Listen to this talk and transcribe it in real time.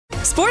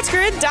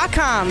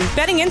SportsGrid.com.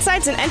 Betting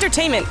insights and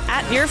entertainment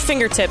at your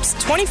fingertips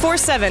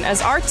 24/7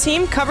 as our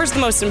team covers the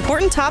most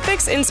important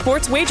topics in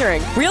sports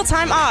wagering.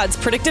 Real-time odds,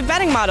 predictive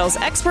betting models,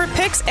 expert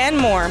picks, and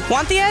more.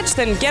 Want the edge?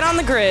 Then get on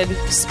the grid.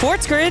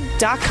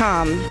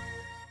 SportsGrid.com.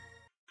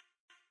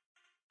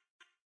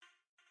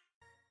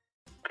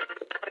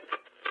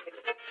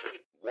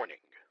 Warning.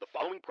 The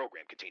following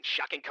program contains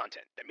shocking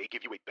content that may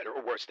give you a better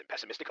or worse than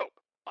pessimistic hope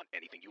on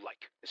anything you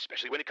like,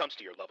 especially when it comes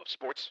to your love of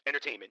sports,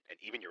 entertainment, and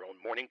even your own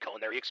morning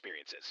culinary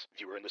experiences.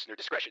 Viewer and listener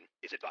discretion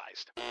is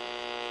advised.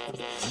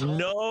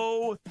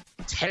 No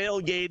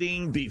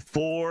tailgating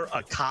before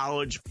a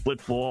college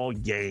football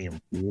game.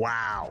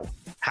 Wow.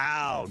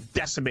 How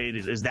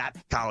decimated is that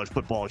college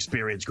football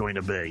experience going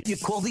to be? You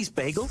call these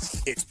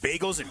bagels? It's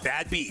Bagels and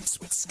Bad Beats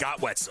with Scott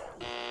Wetzel.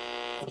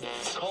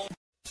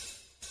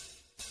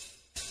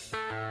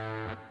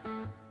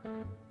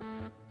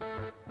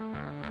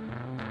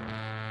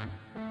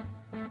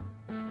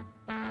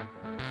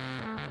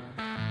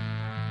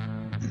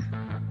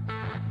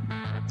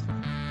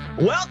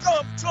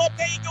 Welcome to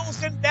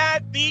Bagels and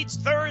Bad Beats,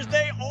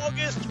 Thursday,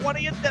 August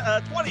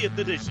 20th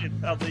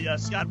edition of the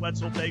Scott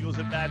Wetzel Bagels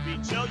and Bad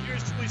Beats show.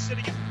 Yours truly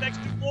sitting in the next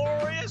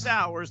glorious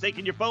hours,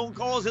 taking your phone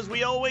calls as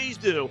we always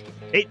do.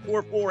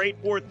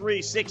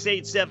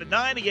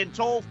 844-843-6879. Again,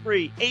 toll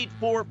free,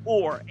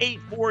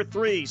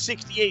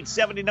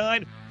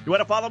 844-843-6879. You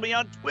want to follow me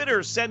on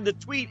Twitter? Send a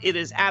tweet. It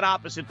is at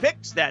Opposite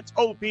Picks. That's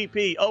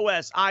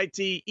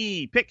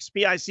OPPOSITE Picks,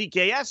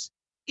 P-I-C-K-S.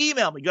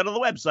 Email me. Go to the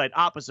website,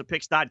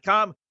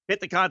 oppositepicks.com. Hit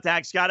the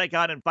contact Scott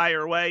icon and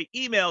fire away.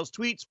 Emails,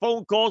 tweets,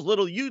 phone calls,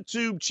 little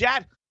YouTube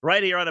chat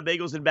right here on a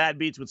Bagels and Bad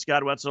Beats with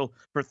Scott Wetzel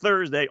for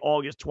Thursday,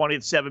 August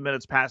 20th, 7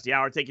 minutes past the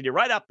hour, taking you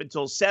right up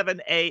until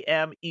 7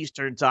 a.m.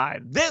 Eastern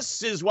time.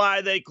 This is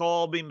why they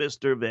call me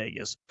Mr.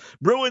 Vegas.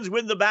 Bruins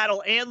win the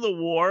battle and the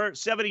war.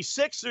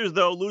 76ers,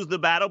 though, lose the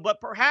battle,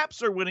 but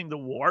perhaps are winning the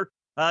war.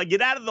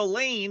 Get out of the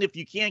lane if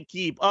you can't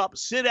keep up.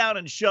 Sit down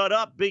and shut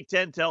up, Big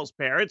Ten tells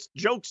parents.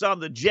 Jokes on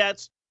the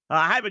Jets.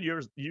 I haven't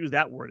used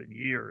that word in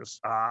years.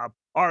 Are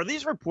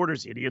these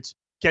reporters idiots?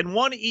 Can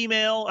I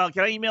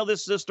email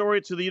this story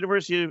to the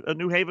University of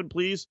New Haven,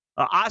 please?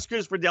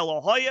 Oscars for De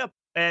La Hoya.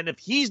 And if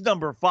he's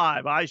number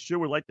 5, I sure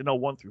would like to know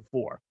 1 through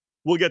 4.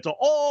 We'll get to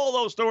all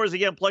those stories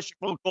again, plus your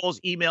phone calls,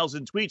 emails,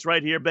 and tweets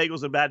right here.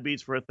 Bagels and Bad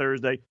Beats for a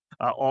Thursday,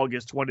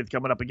 August 20th,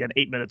 coming up again,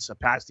 8 minutes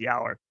past the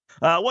hour.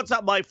 What's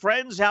up, my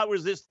friends? How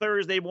is this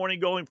Thursday morning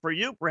going for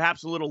you?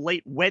 Perhaps a little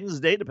late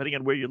Wednesday, depending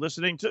on where you're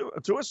listening to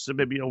us. So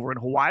maybe over in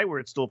Hawaii, where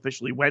it's still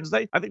officially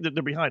Wednesday. I think that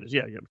they're behind us.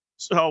 Yeah.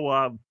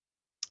 So,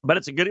 but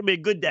it's going to be a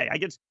good day. I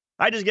just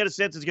get a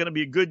sense it's going to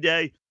be a good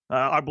day.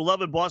 Our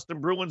beloved Boston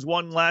Bruins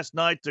won last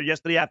night, or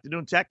yesterday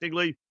afternoon,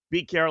 technically.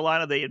 Beat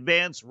Carolina. They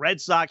advance.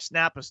 Red Sox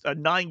snap a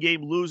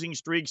 9-game losing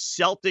streak.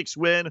 Celtics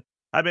win.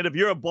 I mean, if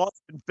you're a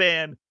Boston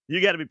fan,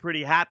 you got to be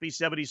pretty happy.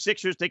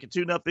 76ers take a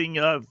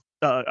 2-0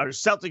 or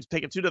Celtics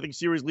take a 2-0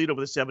 series lead over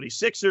the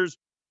 76ers.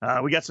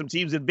 We got some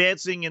teams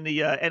advancing in the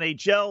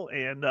NHL,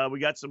 and we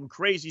got some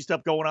crazy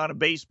stuff going on in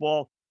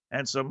baseball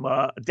and some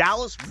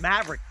Dallas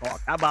Maverick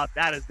talk. How about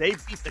that? As they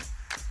beat the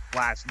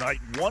last night,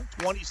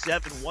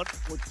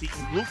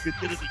 127-114. Luka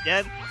did it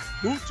again.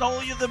 Who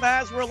told you the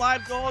Mavs were a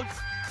live dog?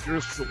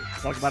 Yours truly.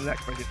 Talk about it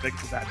next. Thanks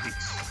for that,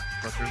 Beats.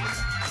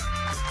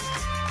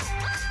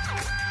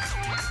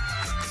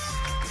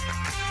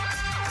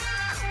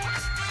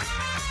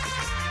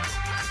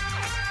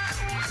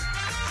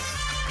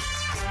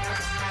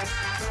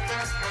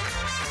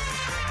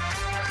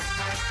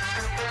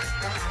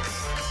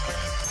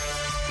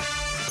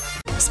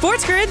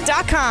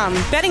 SportsGrid.com.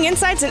 Betting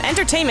insights and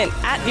entertainment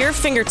at your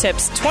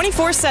fingertips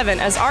 24/7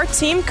 as our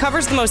team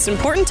covers the most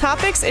important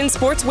topics in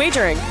sports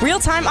wagering.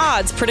 Real-time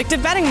odds,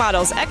 predictive betting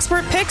models,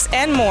 expert picks,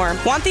 and more.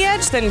 Want the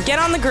edge? Then get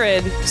on the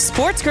grid.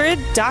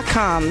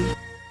 SportsGrid.com.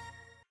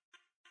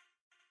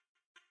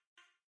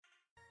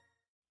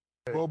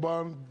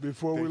 Boban,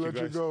 before we let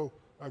you go,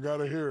 I got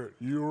to hear it.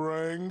 You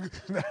rang.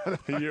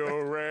 You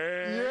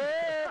rang. Yeah.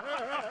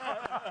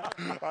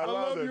 I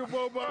love you,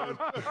 Boban.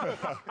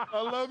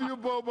 I love you,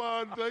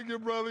 Boban. Thank you,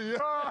 brother.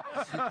 Yeah.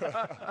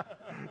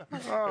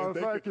 Oh,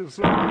 thank you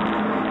so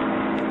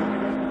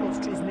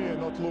much. Choose me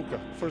and not Luka.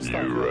 First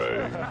time. You're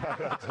right.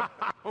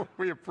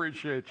 We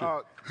appreciate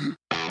you.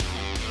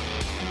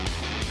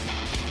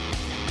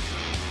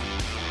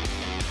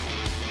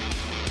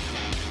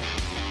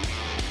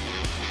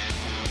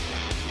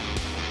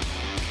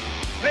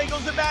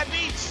 Bagels and Bad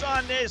Beats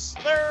on this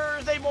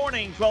Thursday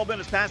morning, 12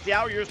 minutes past the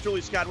hour. Yours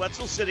truly, Scott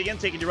Wetzel, sitting in,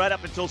 taking you right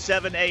up until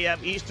 7 a.m.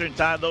 Eastern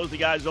time. Those are the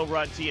guys over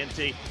on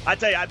TNT. I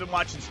tell you, I've been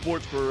watching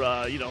sports for,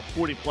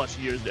 40-plus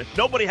years.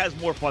 Nobody has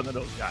more fun than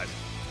those guys.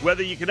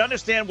 Whether you can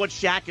understand what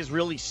Shaq is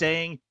really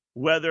saying,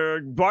 whether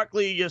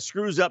Barkley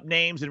screws up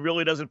names and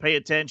really doesn't pay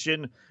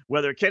attention,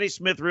 whether Kenny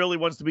Smith really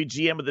wants to be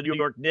GM of the New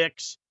York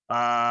Knicks,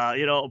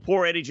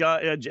 poor Eddie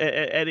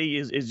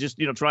is just,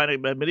 trying to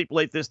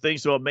manipulate this thing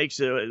so it makes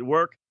it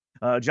work.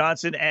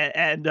 Johnson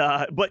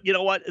but you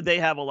know what? They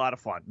have a lot of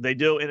fun. They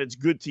do, and it's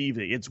good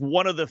TV. It's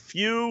one of the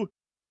few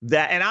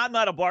that, and I'm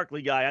not a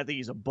Barkley guy. I think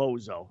he's a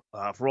bozo.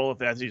 For all of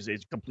that, he's a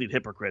complete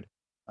hypocrite.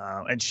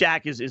 And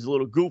Shaq is a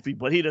little goofy,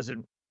 but he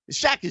doesn't.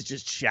 Shaq is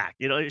just Shaq.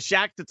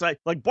 Shaq, it's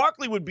like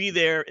Barkley would be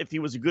there if he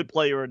was a good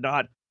player or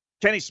not.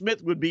 Kenny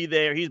Smith would be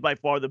there. He's by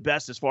far the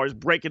best as far as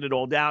breaking it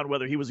all down,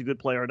 whether he was a good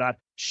player or not.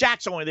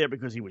 Shaq's only there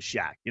because he was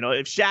Shaq.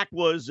 If Shaq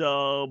was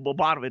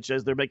Bobanovich,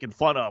 as they're making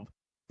fun of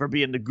for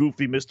being the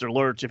goofy Mr.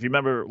 Lurch, if you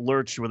remember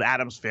Lurch with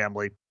Addams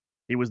Family,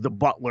 he was the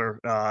butler,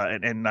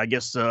 and I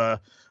guess Johan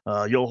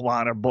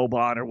or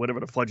Boban or whatever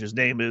the fudge his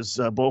name is,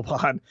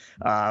 Boban,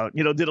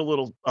 did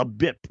a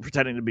bit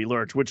pretending to be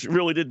Lurch, which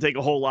really didn't take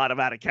a whole lot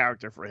out of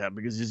character for him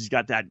because he's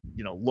got that,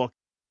 look.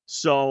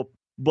 So,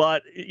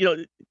 but,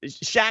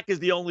 Shaq is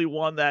the only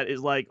one that is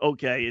like,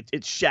 okay,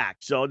 it's Shaq.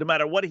 So no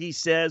matter what he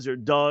says or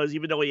does,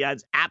 even though he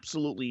adds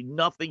absolutely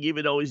nothing,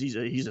 even though he's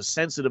a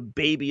sensitive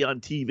baby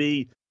on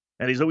TV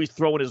and he's always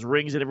throwing his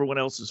rings at everyone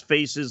else's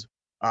faces,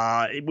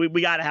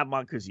 we got to have him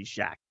on because he's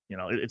Shaq.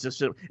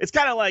 It's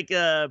kind of like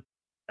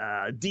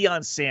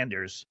Deion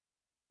Sanders,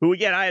 who,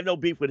 again, I have no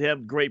beef with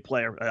him. Great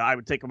player. I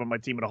would take him on my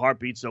team in a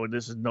heartbeat. So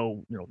this is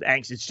no,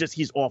 angst. It's just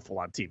he's awful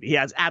on TV. He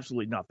has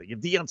absolutely nothing.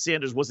 If Deion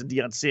Sanders wasn't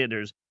Deion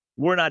Sanders,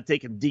 we're not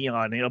taking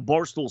Deion.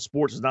 Barstool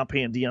Sports is not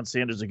paying Deion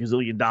Sanders $1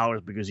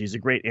 gazillion because he's a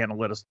great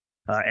analyst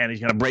and he's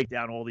going to break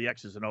down all the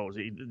X's and O's.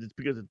 It's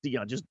because of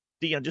Deion.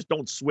 Just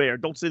don't swear.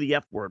 Don't say the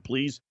F word,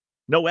 please.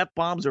 No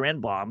F-bombs or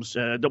N-bombs.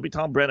 Don't be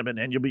Tom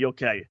Brenneman, and you'll be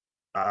okay.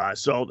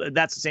 So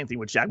that's the same thing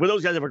with Shaq. But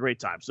those guys have a great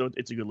time, so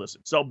it's a good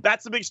listen. So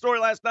that's the big story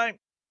last night.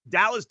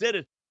 Dallas did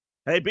it.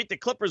 They beat the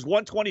Clippers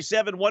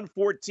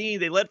 127-114.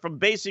 They led from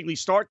basically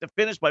start to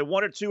finish by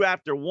 1 or 2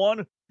 after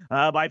 1,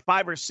 by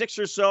 5 or 6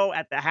 or so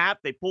at the half.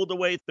 They pulled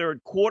away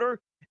third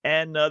quarter,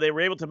 and they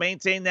were able to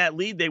maintain that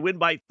lead. They win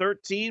by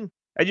 13.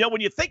 And,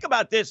 when you think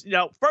about this,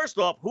 first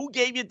off, who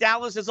gave you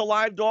Dallas as a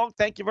live dog?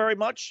 Thank you very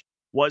much.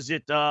 Was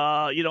it,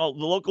 the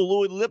local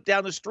Louis Lip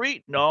down the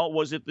street? No.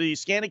 Was it the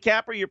Scanning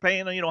Capper? You're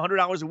paying,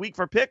 $100 a week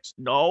for picks?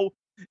 No.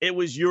 It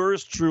was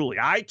yours truly.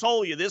 I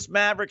told you this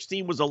Mavericks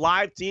team was a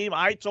live team.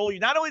 I told you,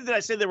 not only did I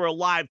say they were a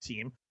live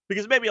team,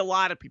 because maybe a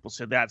lot of people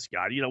said that,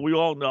 Scott. We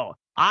all know.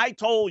 I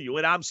told you,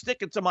 and I'm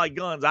sticking to my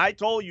guns, I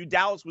told you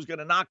Dallas was going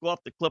to knock off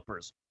the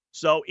Clippers.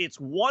 So it's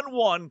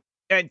 1-1.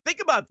 And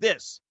think about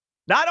this.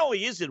 Not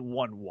only is it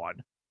 1-1,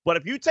 but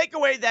if you take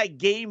away that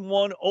Game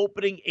 1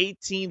 opening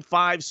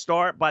 18-5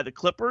 start by the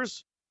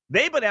Clippers,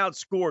 they've been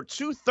outscored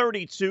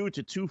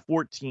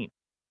 232-214.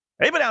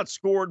 They've been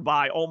outscored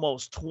by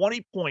almost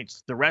 20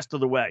 points the rest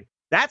of the way.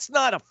 That's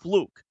not a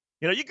fluke.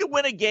 You could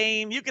win a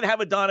game. You could have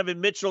a Donovan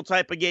Mitchell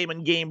type of game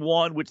in Game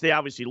 1, which they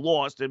obviously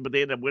lost, but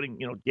they ended up winning,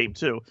 Game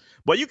 2.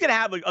 But you could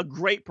have a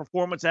great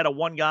performance out of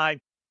one guy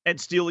and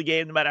steal a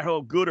game no matter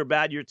how good or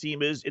bad your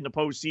team is in the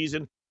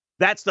postseason.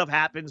 That stuff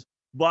happens.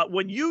 But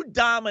when you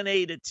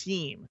dominate a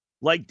team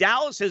like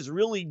Dallas has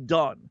really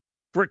done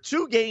for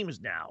 2 games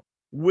now,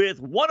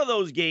 with one of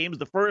those games,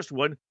 the first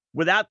one,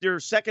 without their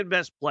second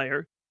best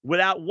player,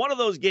 without one of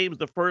those games,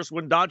 the first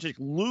one, Doncic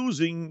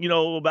losing,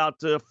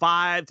 about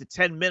 5 to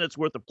 10 minutes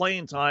worth of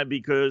playing time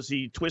because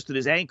he twisted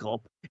his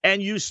ankle,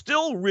 and you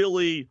still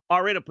really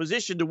are in a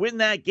position to win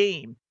that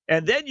game,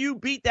 and then you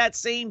beat that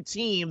same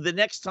team the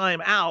next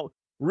time out,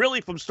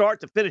 really from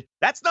start to finish.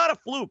 That's not a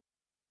fluke.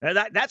 And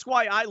that's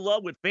why I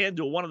love with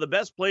FanDuel. One of the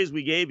best plays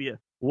we gave you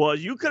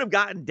was you could have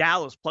gotten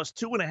Dallas plus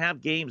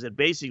 2.5 games at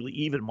basically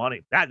even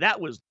money. That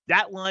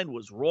line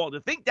was wrong.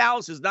 To think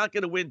Dallas is not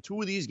going to win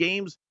 2 of these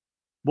games,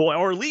 boy,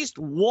 or at least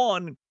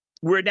one,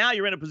 where now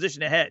you're in a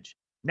position to hedge.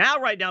 Now,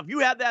 right now, if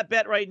you have that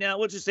bet right now,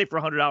 let's just say for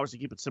 $100 to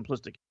keep it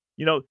simplistic,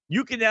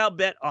 you can now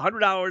bet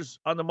 $100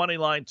 on the money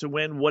line to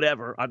win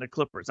whatever on the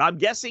Clippers. I'm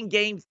guessing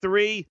Game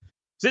 3.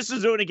 This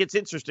is when it gets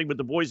interesting with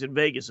the boys in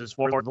Vegas as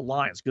far as the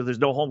lines because there's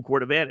no home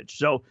court advantage.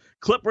 So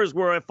Clippers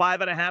were a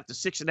 5.5 to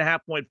 6.5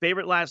 point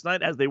favorite last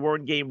night as they were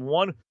in Game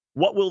 1.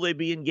 What will they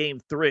be in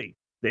Game 3?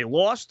 They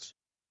lost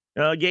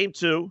Game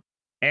 2.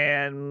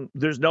 And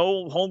there's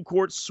no home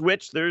court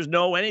switch. There's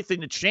no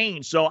anything to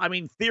change. So,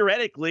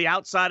 theoretically,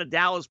 outside of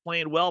Dallas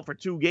playing well for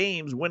 2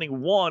 games, winning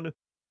 1,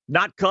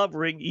 not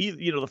covering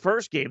either, the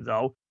first game,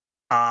 though,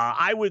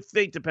 I would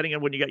think, depending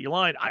on when you got your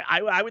line,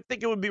 I would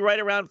think it would be right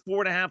around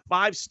 4.5,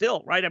 5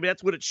 still, right?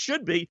 That's what it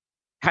should be.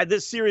 Had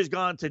this series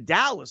gone to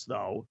Dallas,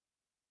 though,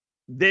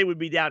 they would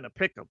be down to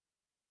pick them.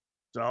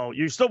 So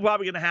you're still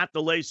probably going to have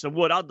to lay some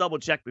wood. I'll double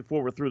check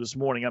before we're through this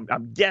morning.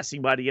 I'm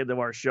guessing by the end of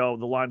our show,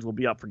 the lines will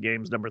be up for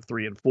games number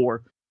 3 and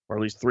 4, or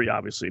at least 3,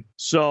 obviously.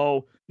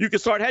 So you can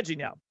start hedging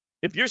now.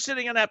 If you're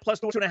sitting on that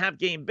plus 2.5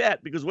 game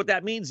bet, because what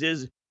that means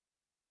is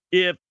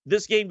if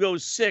this game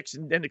goes 6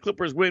 and the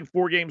Clippers win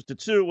 4 games to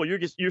 2, well,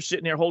 you're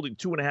sitting there holding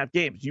 2.5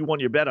 games. You won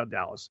your bet on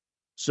Dallas.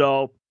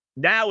 So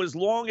now, as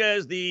long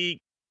as the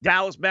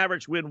Dallas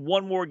Mavericks win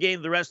 1 more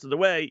game the rest of the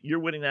way, you're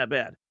winning that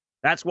bet.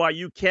 That's why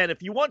you can,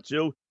 if you want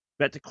to,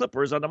 bet the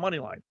Clippers on the money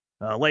line.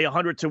 Lay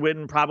 100 to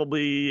win.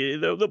 Probably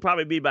they'll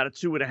probably be about a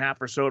 2.5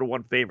 or so to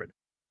 1 favorite.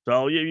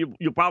 So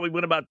you'll probably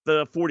win about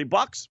the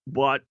 $40,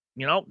 but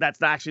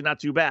that's actually not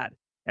too bad.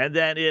 And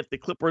then if the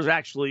Clippers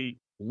actually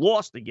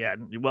lost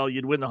again, well,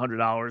 you'd win the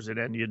 $100, and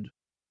then you'd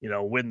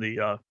win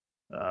the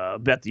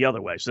bet the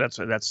other way. So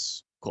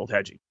that's called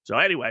hedging. So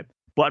anyway,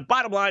 but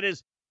bottom line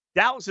is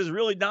Dallas has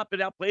really not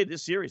been outplayed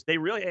this series. They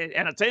really,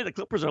 and I'll tell you, the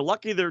Clippers are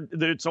lucky.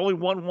 It's only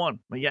 1-1.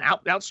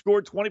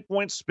 Outscored 20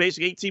 points,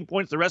 basically 18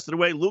 points the rest of the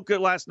way. Luka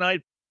last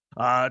night,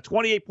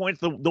 28 points.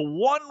 The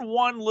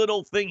one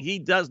little thing he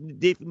does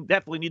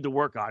definitely need to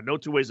work on, no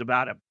two ways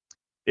about it,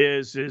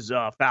 is his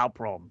foul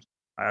problems.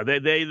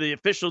 The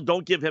officials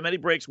don't give him any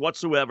breaks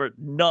whatsoever.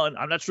 None.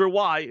 I'm not sure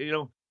why.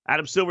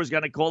 Adam Silver's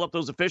going to call up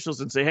those officials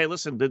and say, hey,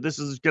 listen, this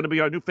is going to be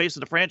our new face of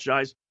the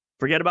franchise.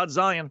 Forget about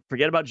Zion.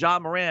 Forget about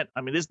John Morant.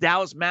 I mean, this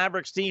Dallas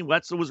Mavericks team,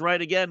 Wetzel was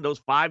right again. Those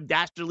 5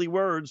 dastardly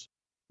words,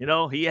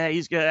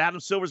 Adam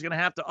Silver's going to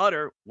have to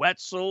utter.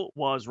 Wetzel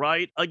was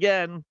right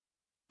again.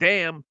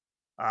 Damn.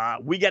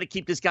 We got to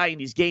keep this guy in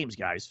these games,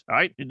 guys. All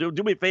right? Do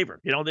me a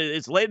favor.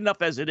 It's late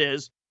enough as it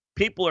is.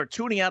 People are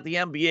tuning out the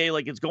NBA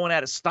like it's going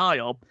out of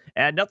style.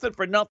 And nothing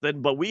for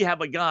nothing, but we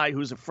have a guy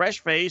who's a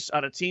fresh face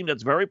on a team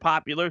that's very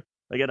popular.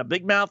 They got a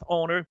big mouth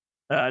owner.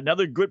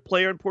 Another good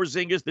player in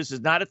Porzingis. This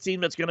is not a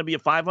team that's going to be a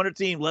 500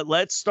 team.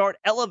 Let's start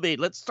elevate.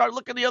 Let's start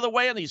looking the other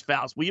way on these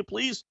fouls. Will you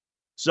please?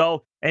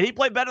 So, and he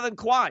played better than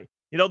Kawhi.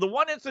 The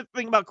one interesting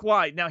thing about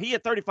Kawhi, now he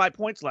had 35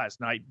 points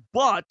last night,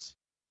 but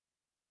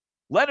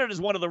Leonard is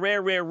one of the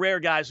rare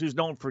guys who's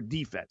known for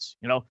defense.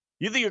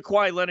 You think of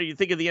Kawhi Leonard, you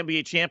think of the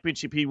NBA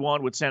championship he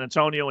won with San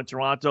Antonio and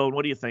Toronto, and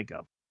what do you think of?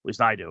 At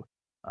least I do.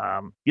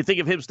 You think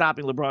of him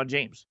stopping LeBron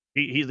James.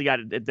 He's the guy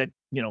that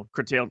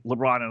curtailed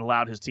LeBron and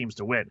allowed his teams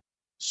to win.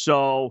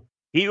 So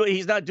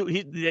he's not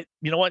doing.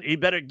 You know what? He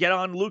better get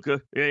on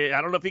Luka.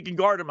 I don't know if he can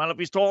guard him. I don't know if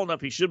he's tall enough.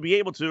 He should be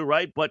able to,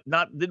 right? But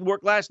didn't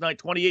work last night.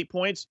 28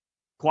 points.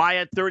 Kawhi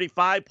at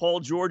 35. Paul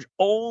George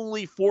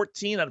only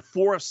 14 on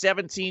 4 of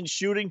 17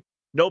 shooting.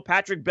 No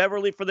Patrick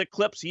Beverly for the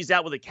Clips. He's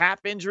out with a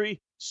calf injury.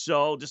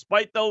 So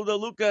despite the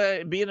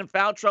Luka being in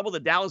foul trouble,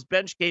 the Dallas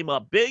bench came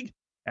up big,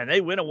 and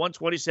they win a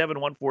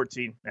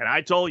 127-114. And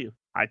I told you,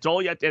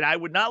 and I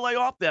would not lay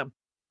off them.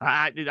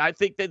 I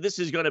think that this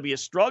is going to be a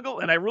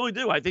struggle, and I really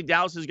do. I think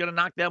Dallas is going to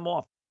knock them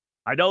off.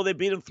 I know they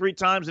beat them 3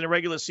 times in the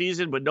regular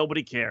season, but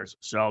nobody cares.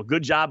 So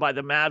good job by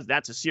the Mavs.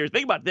 That's a series.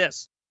 Think about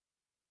this.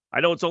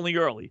 I know it's only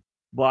early,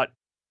 but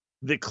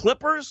the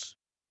Clippers,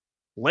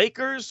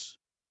 Lakers,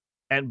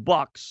 and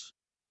Bucks,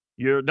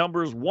 your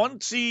numbers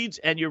 1 seeds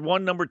and your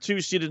number 2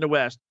 seed in the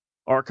West,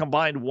 are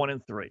combined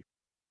 1-3.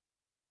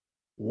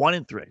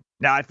 1-3.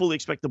 Now, I fully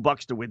expect the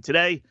Bucks to win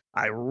today.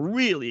 I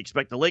really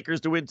expect the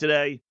Lakers to win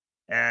today.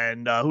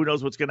 And who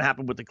knows what's going to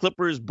happen with the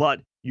Clippers.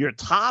 But your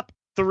top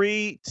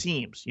 3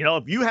 teams,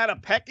 if you had a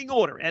pecking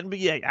order,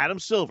 NBA, Adam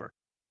Silver,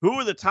 who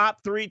are the top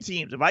 3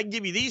 teams? If I can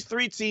give you these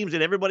 3 teams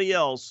and everybody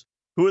else,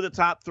 who are the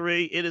top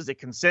 3? It is a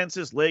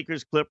consensus: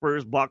 Lakers,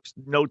 Clippers, Bucks,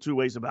 no two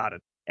ways about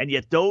it. And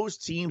yet those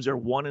teams are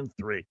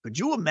 1-3. Could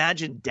you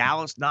imagine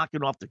Dallas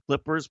knocking off the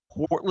Clippers,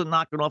 Portland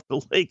knocking off the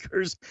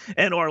Lakers,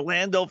 and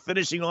Orlando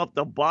finishing off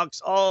the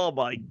Bucks? Oh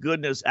my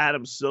goodness,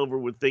 Adam Silver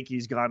would think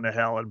he's gone to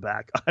hell and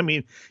back. I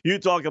mean, you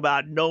talk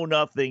about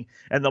nothing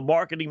and the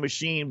marketing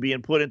machine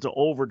being put into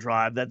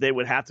overdrive, that they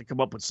would have to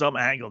come up with some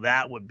angle.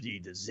 That would be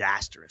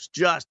disastrous,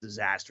 just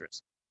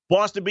disastrous.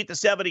 Boston beat the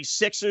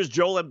 76ers,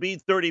 Joel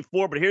Embiid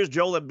 34, but here's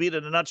Joel Embiid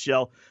in a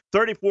nutshell.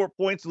 34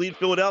 points to lead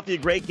Philadelphia.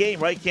 Great game,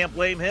 right? Can't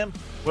blame him.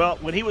 Well,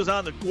 when he was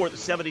on the court, the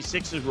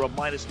 76ers were a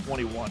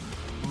 -21.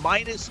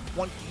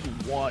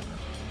 -21.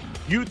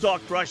 Utah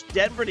crushed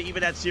Denver to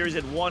even that series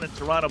at 1, and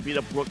Toronto beat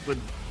up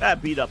Brooklyn.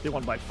 They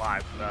won by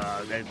 5.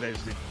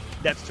 The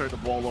Nets turned the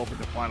ball over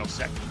in the final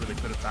seconds where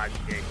they could have tied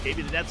the game.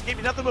 The Nets gave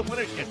you nothing but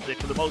winners yesterday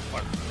for the most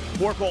part.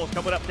 More calls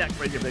coming up next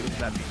right here, Bengals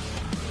Bad Beats.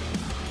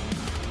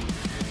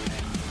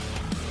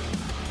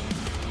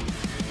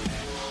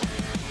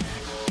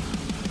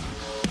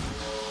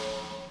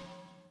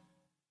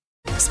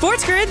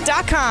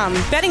 SportsGrid.com.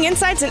 Betting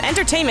insights and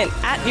entertainment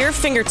at your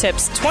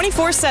fingertips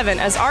 24/7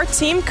 as our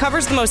team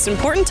covers the most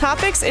important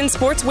topics in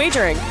sports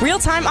wagering.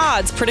 Real-time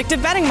odds,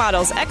 predictive betting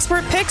models,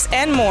 expert picks,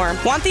 and more.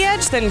 Want the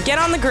edge? Then get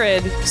on the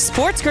grid.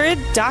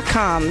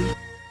 SportsGrid.com.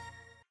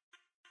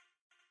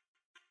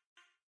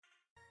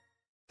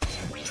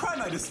 Try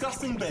my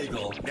disgusting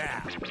bagel.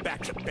 Now,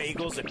 back to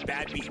Bagels and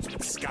Bad Beats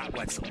with Scott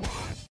Wetzel.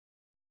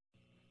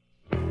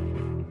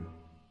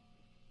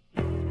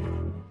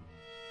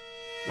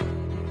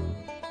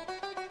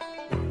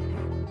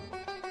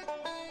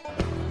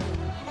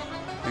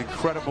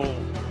 Incredible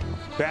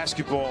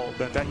basketball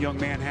that young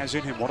man has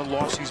in him. What a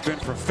loss he's been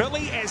for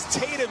Philly as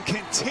Tatum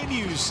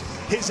continues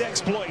his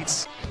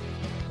exploits.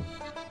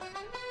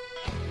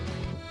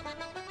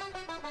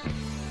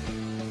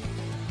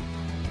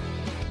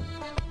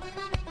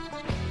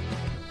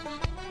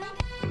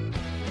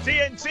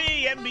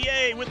 TNT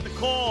NBA with the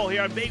call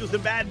here on Bagels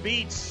and Bad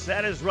Beats.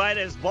 That is right,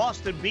 as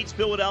Boston beats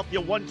Philadelphia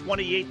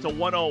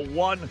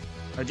 128-101.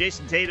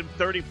 Jason Tatum,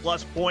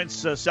 30-plus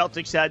points.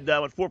 Celtics had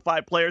 4 or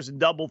 5 players in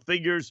double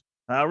figures.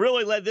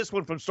 Really led this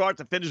one from start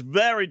to finish.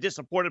 Very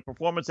disappointed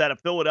performance out of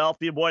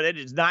Philadelphia. Boy, they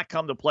did not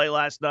come to play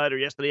last night or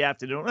yesterday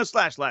afternoon.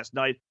 Last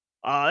night.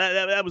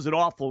 That was an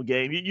awful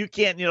game. You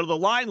can't, the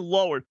line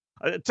lowered.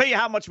 I'll tell you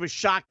how much of a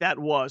shock that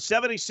was.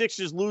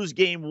 76ers lose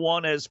game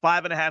one as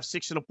 5.5,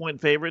 6.5-point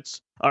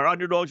favorites, or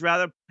underdogs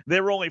rather.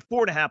 They were only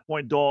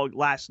 4.5-point dog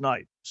last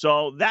night.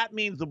 So that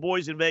means the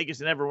boys in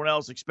Vegas and everyone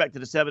else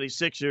expected the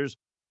 76ers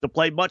to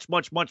play much,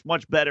 much, much,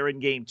 much better in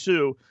game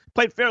two.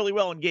 Played fairly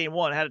well in game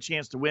one, had a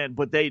chance to win,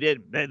 but they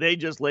didn't. They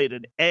just laid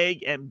an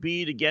egg. And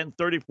Embiid, again,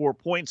 34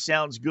 points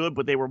sounds good,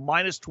 but they were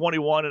minus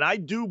 21. And I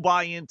do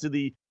buy into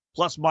the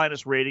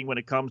plus-minus rating when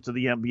it comes to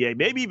the NBA.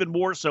 Maybe even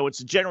more so.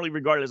 It's generally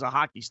regarded as a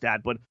hockey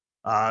stat, but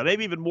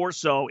maybe even more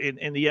so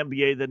in the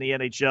NBA than the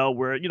NHL,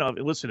 where,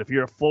 listen, if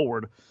you're a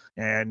forward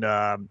and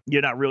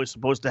you're not really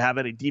supposed to have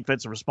any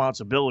defensive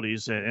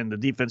responsibilities and the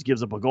defense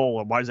gives up a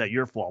goal, why is that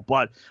your fault?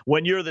 But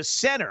when you're the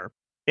center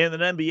in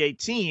an NBA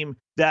team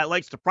that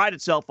likes to pride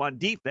itself on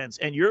defense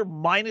and you're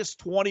minus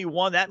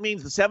 21, that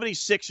means the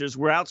 76ers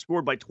were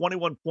outscored by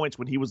 21 points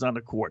when he was on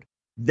the court.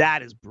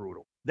 That is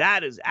brutal.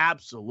 That is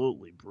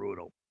absolutely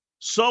brutal.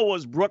 So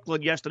was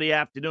Brooklyn yesterday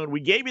afternoon. We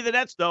gave you the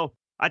Nets, though.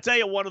 I tell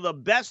you, one of the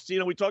best,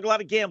 we talk a lot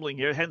of gambling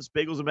here, hence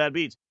Bagels and Bad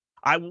Beats.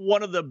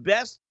 One of the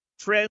best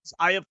trends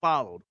I have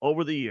followed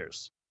over the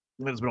years,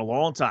 and it's been a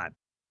long time,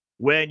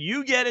 when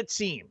you get a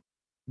team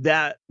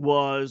that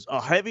was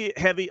a heavy,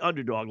 heavy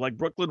underdog like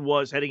Brooklyn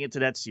was heading into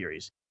that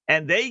series,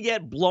 and they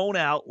get blown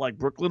out like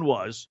Brooklyn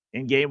was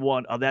in game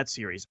one of that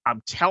series,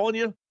 I'm telling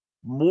you,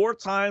 more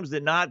times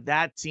than not,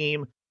 that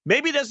team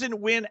maybe doesn't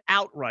win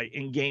outright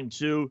in game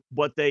two,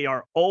 but they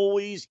are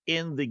always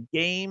in the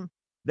game.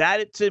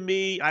 That, to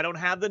me, I don't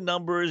have the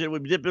numbers. It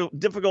would be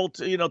difficult,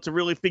 to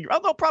really figure.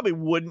 Although probably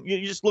wouldn't.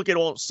 You just look at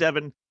all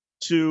 7-2,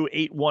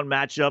 8-1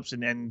 matchups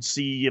and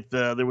see if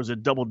there was a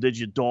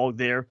double-digit dog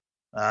there.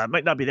 It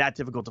might not be that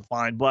difficult to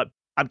find, but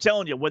I'm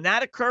telling you, when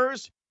that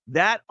occurs,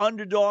 that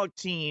underdog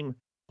team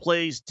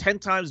plays 10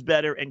 times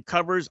better and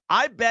covers,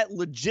 I bet,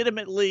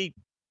 legitimately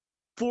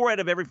 4 out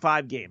of every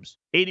 5 games,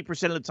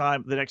 80% of the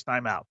time, the next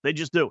time out. They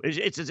just do.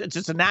 It's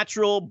just a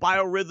natural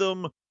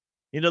biorhythm.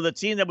 The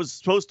team that was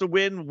supposed to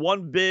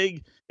won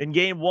big in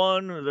game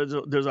one.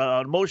 There's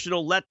an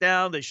emotional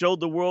letdown. They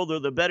showed the world they're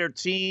the better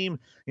team.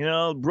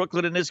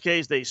 Brooklyn in this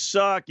case, they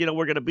suck. We're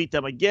going to beat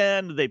them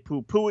again. They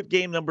poo-poo at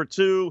game number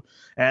 2.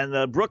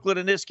 And Brooklyn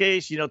in this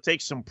case,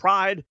 takes some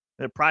pride.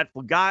 They're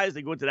prideful guys.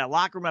 They go into that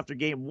locker room after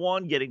game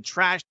one, getting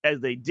trashed as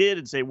they did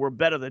and say, we're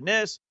better than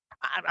this.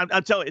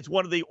 I'm telling you, it's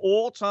one of the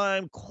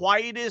all-time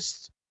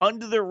quietest,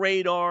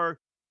 under-the-radar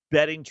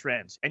betting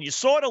trends. And you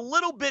saw it a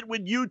little bit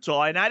with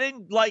Utah, and I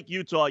didn't like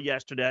Utah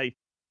yesterday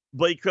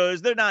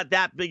because they're not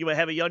that big of a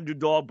heavy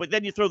underdog, but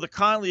then you throw the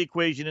Conley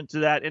equation into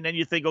that, and then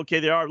you think, okay,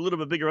 they are a little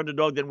bit bigger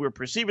underdog than we're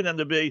perceiving them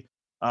to be,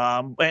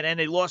 and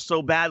they lost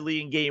so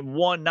badly in game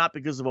one, not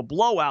because of a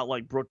blowout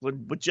like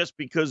Brooklyn, but just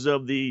because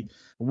of the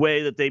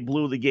way that they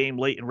blew the game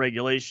late in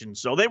regulation.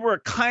 So they were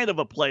kind of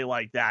a play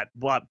like that,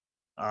 but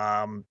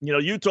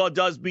Utah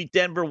does beat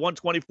Denver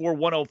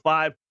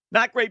 124-105.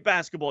 Not great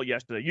basketball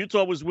yesterday.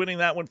 Utah was winning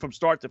that one from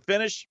start to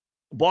finish.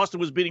 Boston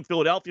was beating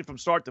Philadelphia from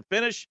start to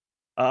finish.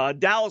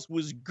 Dallas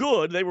was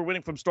good. They were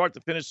winning from start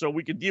to finish, so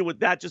we could deal with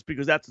that just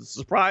because that's a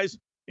surprise.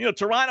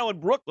 Toronto and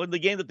Brooklyn, the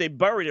game that they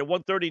buried at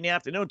 1:30 in the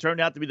afternoon, turned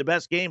out to be the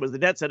best game as the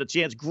Nets had a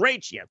chance,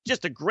 great chance,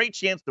 just a great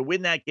chance to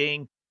win that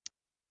game.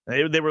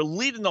 They were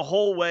leading the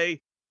whole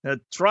way.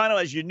 Toronto,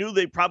 as you knew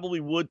they probably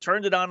would,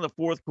 turned it on in the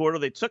fourth quarter.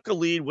 They took a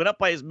lead, went up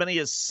by as many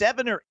as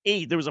 7 or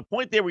 8. There was a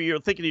point there where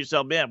you're thinking to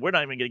yourself, man, we're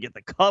not even going to get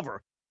the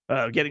cover.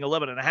 Getting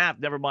 11.5,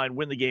 never mind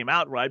win the game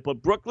outright.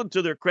 But Brooklyn,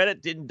 to their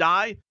credit, didn't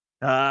die.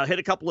 Hit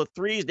a couple of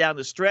threes down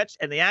the stretch,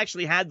 and they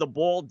actually had the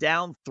ball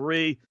down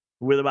 3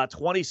 with about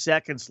 20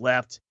 seconds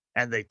left,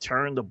 and they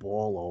turned the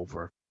ball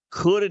over.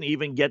 Couldn't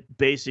even get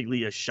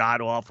basically a shot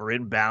off or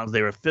inbounds.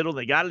 They were fiddling.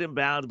 They got it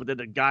inbounds, but then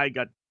the guy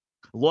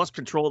lost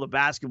control of the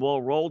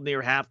basketball, rolled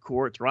near half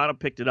court. Toronto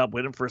picked it up,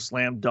 went in for a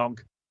slam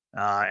dunk,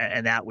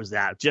 and that was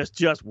that.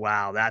 Just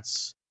wow,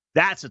 that's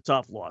a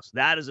tough loss.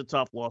 That is a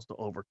tough loss to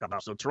overcome.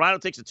 So Toronto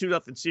takes a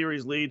 2-0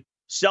 series lead.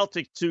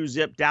 Celtics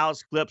 2-zip.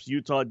 Dallas Clips,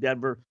 Utah,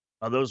 Denver.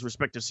 Those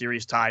respective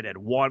series tied at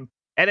 1.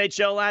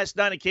 NHL last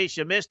night, in case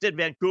you missed it,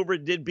 Vancouver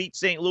did beat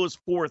St. Louis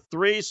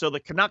 4-3. So the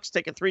Canucks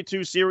take a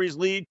 3-2 series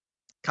lead.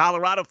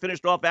 Colorado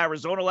finished off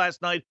Arizona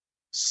last night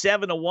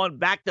 7-1,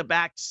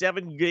 back-to-back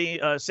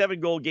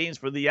 7-goal gains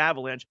for the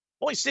Avalanche.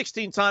 Only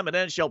 16th time in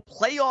NHL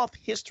playoff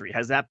history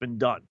has that been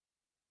done.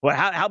 Well,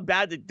 how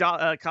bad did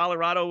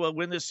Colorado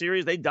win this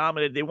series? They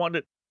dominated. They won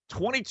it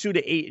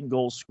 22-8 in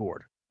goals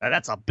scored.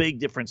 That's a big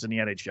difference in the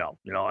NHL.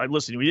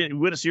 Listen, we didn't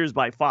win a series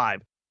by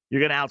 5. You're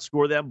going to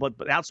outscore them, but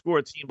outscore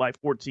a team by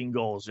 14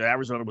 goals.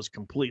 Arizona was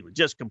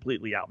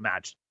completely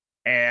outmatched.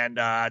 And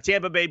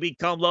Tampa Bay beat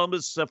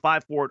Columbus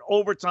 5-4 in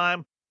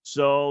overtime.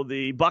 So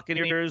the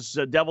Buccaneers,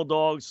 Devil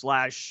Dogs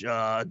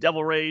 /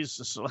 Devil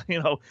Rays,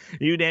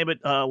 you name it,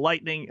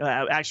 Lightning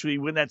actually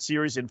win that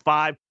series in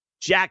 5.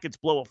 Jackets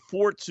blow a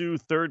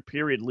 4-2 third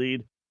period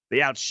lead.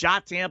 They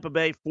outshot Tampa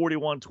Bay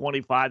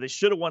 41-25. They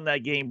should have won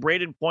that game.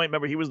 Braden Point,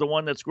 remember, he was the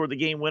one that scored the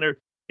game winner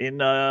in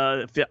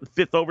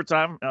fifth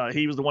overtime.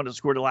 He was the one that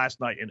scored it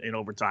last night in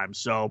overtime.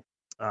 So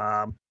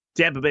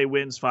Tampa Bay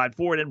wins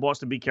 5-4, and then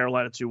Boston beat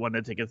Carolina 2-1.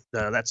 They take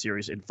that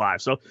series in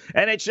 5. So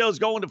NHL is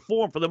going to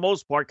form for the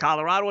most part.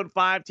 Colorado in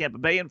 5, Tampa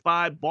Bay in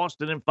 5,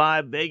 Boston in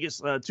 5,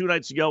 Vegas 2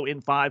 nights ago in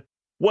 5.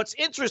 What's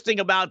interesting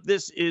about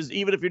this is,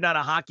 even if you're not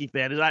a hockey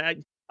fan, is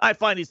I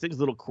find these things a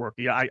little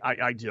quirky.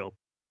 I do.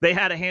 They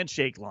had a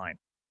handshake line.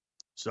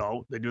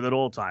 So they do that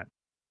all the time.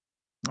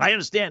 I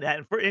understand that.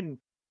 And in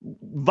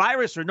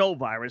virus or no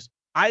virus,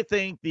 I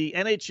think the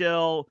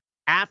NHL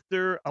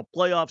after a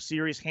playoff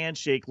series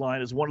handshake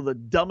line is one of the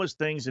dumbest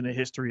things in the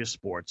history of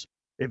sports.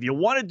 If you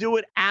want to do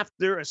it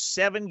after a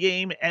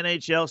 7-game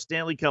NHL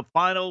Stanley Cup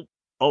final,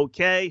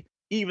 okay.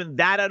 Even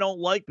that I don't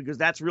like, because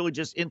that's really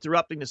just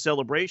interrupting the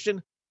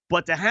celebration.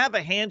 But to have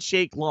a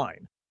handshake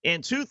line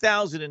in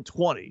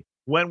 2020,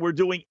 when we're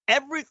doing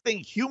everything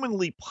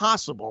humanly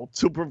possible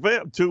to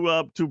prevent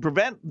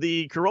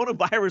the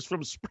coronavirus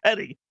from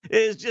spreading,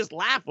 is just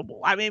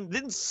laughable. I mean,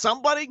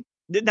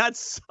 did not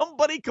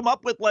somebody come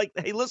up with, like,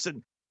 hey,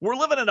 listen, we're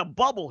living in a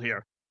bubble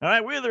here. All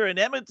right, we're either in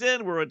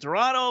Edmonton, we're in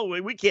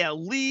Toronto. We can't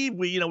leave.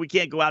 We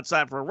can't go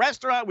outside for a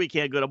restaurant. We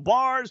can't go to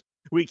bars.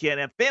 We can't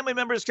have family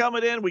members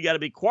coming in. We got to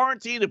be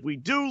quarantined if we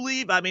do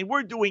leave. I mean,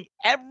 we're doing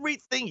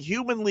everything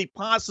humanly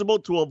possible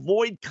to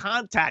avoid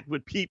contact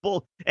with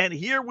people. And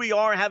here we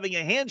are having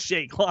a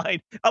handshake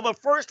line of a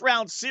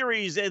first-round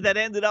series that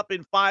ended up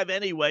in 5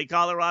 anyway,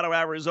 Colorado,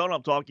 Arizona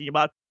I'm talking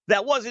about.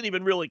 That wasn't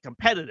even really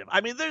competitive.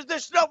 I mean,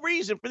 there's no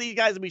reason for these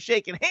guys to be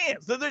shaking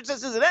hands. There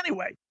just isn't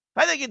anyway.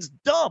 I think it's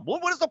dumb.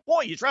 What is the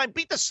point? You try and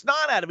beat the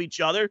snot out of each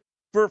other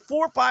for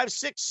 4, 5,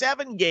 6,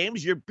 7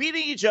 games. You're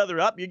beating each other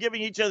up. You're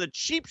giving each other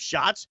cheap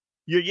shots.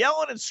 You're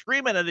yelling and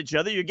screaming at each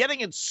other. You're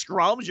getting in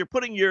scrums. You're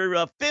putting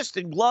your fist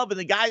and glove in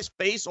the guy's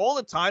face all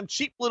the time.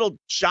 Cheap little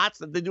shots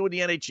that they do in the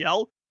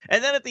NHL.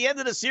 And then at the end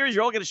of the series,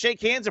 you're all going to shake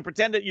hands and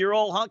pretend that you're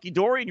all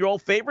hunky-dory and you're all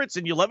favorites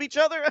and you love each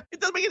other? It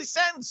doesn't make any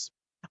sense.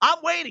 I'm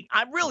waiting.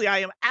 I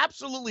am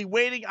absolutely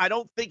waiting. I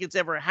don't think it's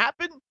ever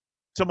happened,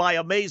 to my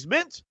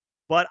amazement,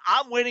 but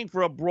I'm waiting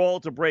for a brawl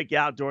to break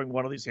out during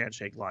one of these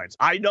handshake lines.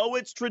 I know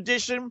it's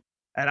tradition,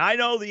 and I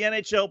know the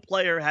NHL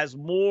player has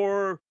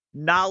more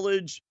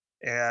knowledge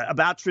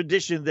about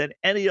tradition than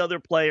any other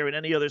player in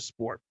any other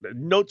sport.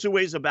 No two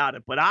ways about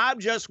it. But I'm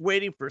just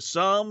waiting for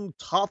some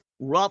tough,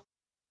 rough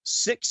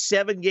 6,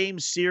 7-game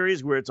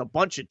series where it's a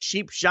bunch of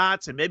cheap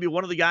shots and maybe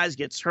one of the guys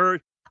gets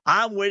hurt.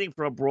 I'm waiting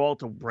for a brawl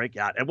to break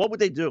out. And what would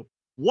they do?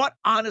 What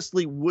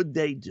honestly would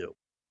they do?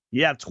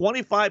 You have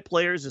 25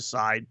 players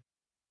aside.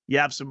 You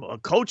have some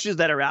coaches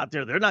that are out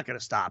there. They're not going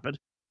to stop it.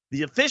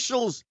 The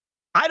officials,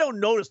 I don't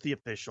notice the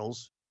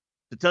officials,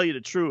 to tell you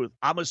the truth.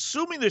 I'm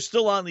assuming they're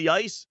still on the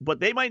ice,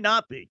 but they might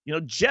not be. You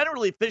know,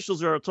 generally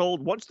officials are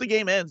told once the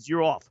game ends,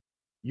 you're off.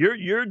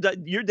 Your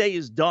day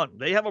is done.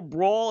 They have a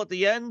brawl at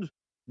the end.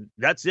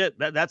 That's it.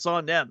 That's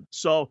on them.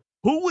 So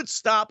who would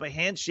stop a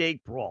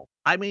handshake brawl?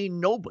 I mean,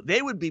 nobody.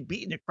 They would be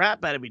beating the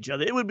crap out of each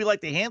other. It would be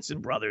like the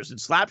Hanson brothers in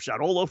Slapshot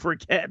all over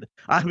again.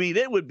 I mean,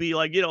 it would be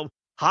like,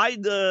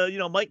 hide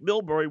Mike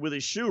Milbury with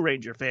his shoe,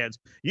 Ranger fans.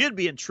 You'd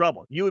be in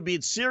trouble. You would be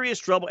in serious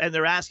trouble, and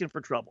they're asking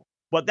for trouble.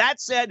 But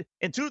that said,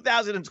 in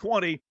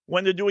 2020,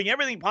 when they're doing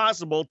everything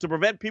possible to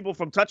prevent people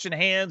from touching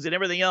hands and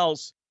everything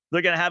else,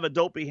 they're going to have a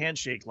dopey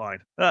handshake line.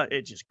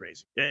 It's just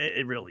crazy.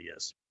 It really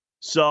is.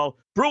 So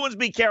Bruins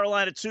beat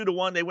Carolina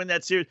 2-1. They win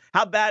that series.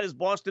 How bad is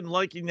Boston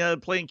liking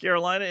playing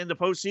Carolina in the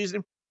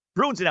postseason?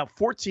 Bruins are now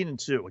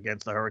 14-2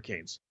 against the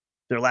Hurricanes.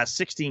 Their last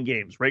 16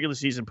 games, regular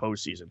season,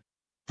 postseason.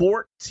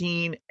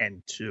 14-2.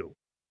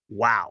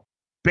 Wow.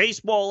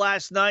 Baseball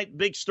last night,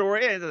 big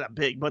story. Not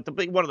big, but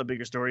one of the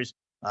bigger stories.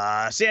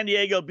 San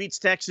Diego beats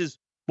Texas.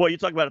 Boy, you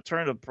talk about a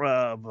turn of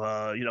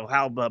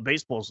how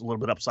baseball's a little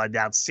bit upside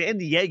down. San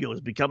Diego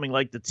is becoming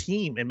like the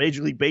team in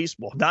Major League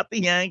Baseball. Not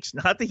the Yanks,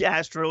 not the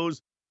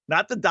Astros,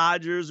 not the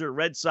Dodgers or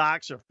Red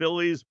Sox or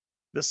Phillies.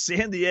 The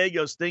San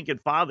Diego stinking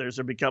fathers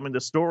are becoming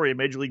the story of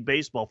Major League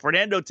Baseball.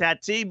 Fernando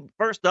Tatis,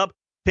 first up,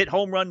 hit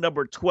home run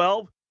number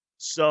 12.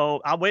 So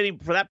I'm waiting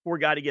for that poor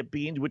guy to get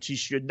beamed, which he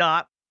should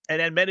not. And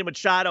then Manny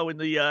Machado in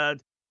the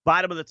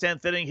bottom of the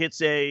 10th inning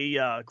hits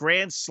a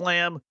grand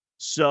slam.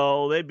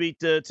 So they beat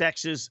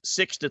Texas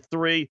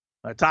 6-3,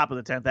 top of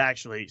the 10th,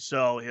 actually.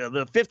 So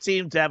the 5th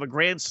team to have a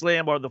grand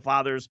slam are the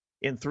Fathers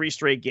in 3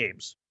 straight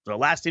games. So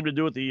last team to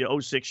do it, the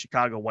 06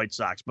 Chicago White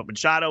Sox. But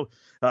Machado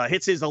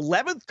hits his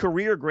 11th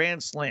career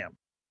grand slam.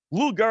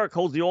 Lou Gehrig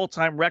holds the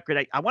all-time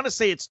record. I want to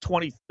say it's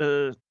 20.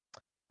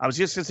 I was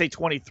just going to say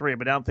 23,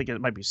 but now I'm thinking it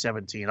might be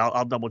 17.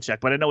 I'll double-check.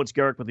 But I know it's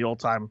Gehrig with the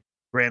all-time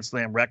grand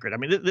slam record. I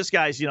mean, this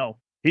guy's,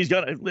 he's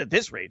going to, at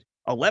this rate,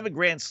 11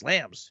 grand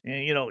slams.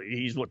 And,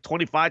 he's,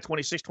 25,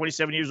 26,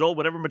 27 years old,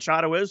 whatever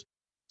Machado is.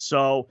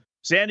 So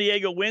San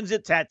Diego wins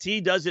it.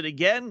 Tatis does it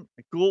again.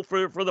 Cool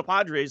for the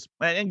Padres.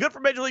 And good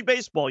for Major League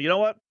Baseball. You know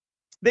what?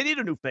 They need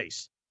a new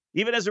face.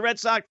 Even as a Red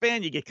Sox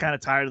fan, you get kind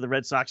of tired of the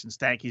Red Sox and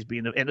Stankies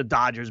and the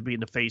Dodgers being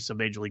the face of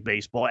Major League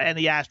Baseball, and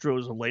the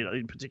Astros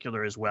in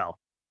particular as well.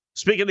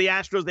 Speaking of the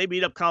Astros, they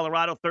beat up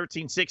Colorado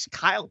 13-6.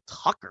 Kyle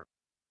Tucker,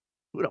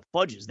 who the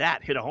fudge is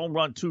that? Hit a home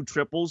run, 2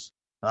 triples.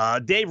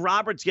 Dave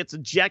Roberts gets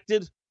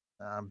ejected.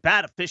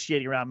 Bad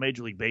officiating around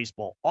Major League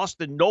Baseball.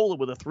 Austin Nola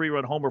with a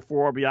 3-run homer,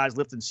 4 RBIs,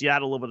 lifting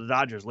Seattle over the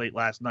Dodgers late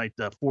last night,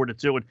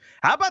 4-2. And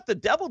how about the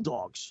Devil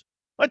Dogs?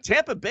 Well,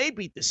 Tampa Bay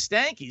beat the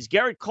Stankies.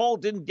 Garrett Cole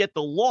didn't get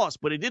the loss,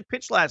 but he did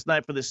pitch last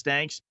night for the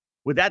Stanks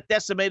with that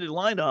decimated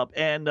lineup,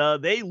 and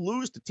they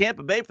lose to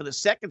Tampa Bay for the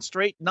second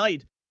straight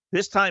night,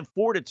 this time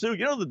 4-2.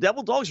 You know, the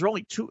Devil Dogs are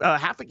only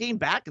half a game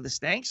back of the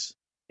Stanks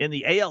in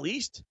the AL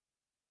East.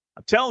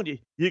 I'm telling you,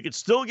 you could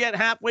still get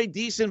halfway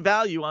decent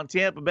value on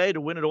Tampa Bay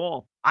to win it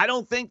all. I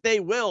don't think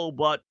they will,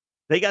 but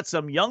they got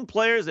some young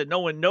players that no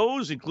one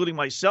knows, including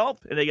myself,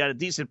 and they got a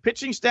decent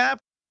pitching staff.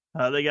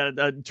 They got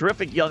a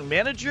terrific young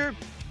manager.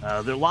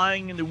 They're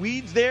lying in the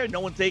weeds there.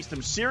 No one takes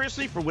them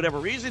seriously for whatever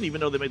reason,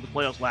 even though they made the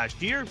playoffs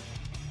last year.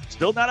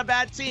 Still not a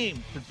bad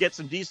team to get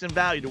some decent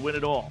value to win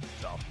it all.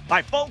 So, all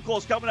right, phone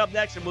calls coming up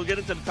next, and we'll get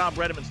into the Tom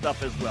Brenneman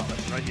stuff as well.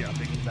 That's right here on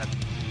Biggs and Bad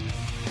Beats.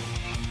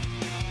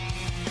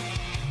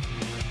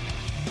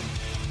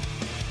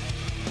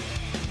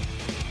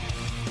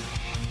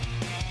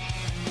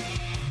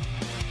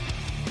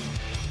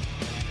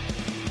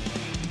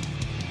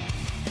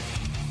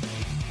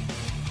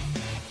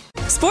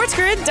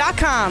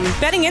 SportsGrid.com.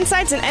 Betting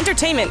insights and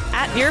entertainment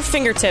at your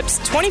fingertips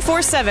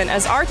 24/7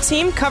 as our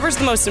team covers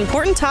the most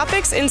important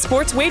topics in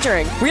sports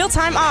wagering.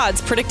 Real-time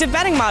odds, predictive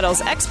betting models,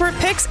 expert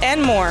picks,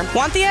 and more.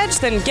 Want the edge?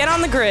 Then get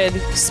on the grid.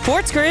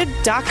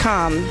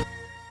 SportsGrid.com.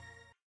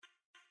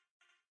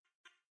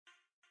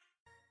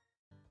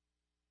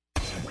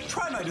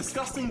 Try my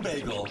disgusting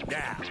bagel.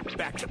 Now,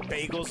 back to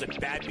Bagels and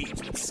Bad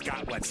Beats with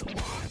Scott Wetzel.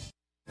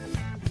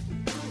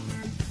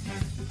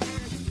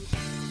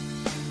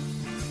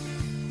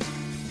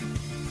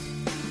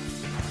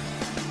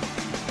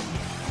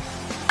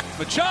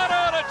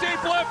 Machado to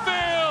deep left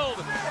field.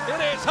 It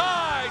is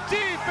high,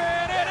 deep,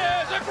 and it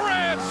is a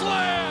grand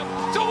slam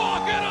to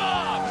walk it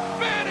off.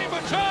 Manny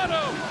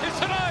Machado is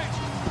tonight's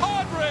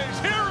Padres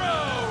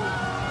hero.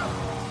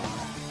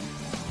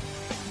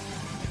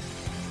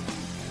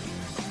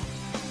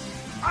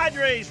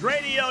 Padres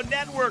Radio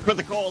Network with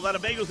a call out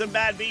of Bagels and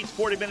Bad Beats.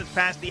 40 minutes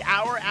past the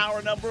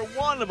hour number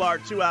 1 of our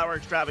 2-hour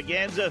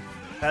extravaganza,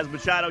 as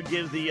Machado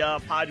gives the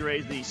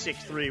Padres the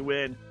 6-3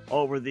 win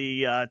over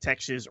the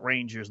Texas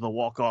Rangers, the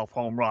walk-off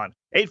home run.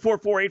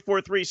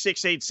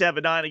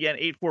 844-843-6879. Again,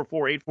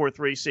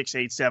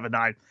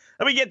 844-843-6879.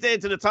 Let me get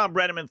into the Tom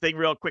Brenneman thing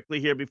real quickly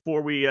here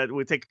before we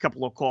take a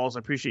couple of calls. I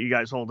appreciate you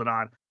guys holding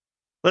on.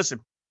 Listen,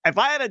 if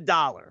I had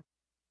 $1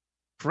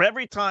 for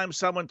every time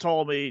someone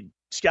told me,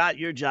 Scott,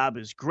 your job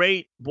is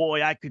great.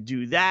 Boy, I could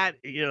do that.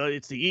 You know,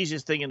 it's the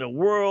easiest thing in the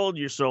world.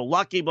 You're so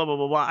lucky, blah, blah,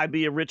 blah, blah. I'd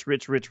be a rich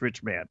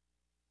man.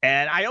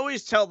 And I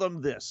always tell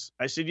them this.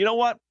 I said, you know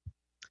what?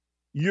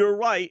 You're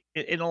right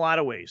in a lot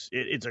of ways.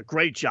 It's a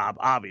great job,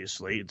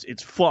 obviously.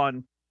 It's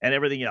fun and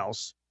everything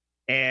else.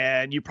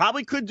 And you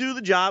probably could do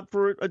the job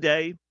for a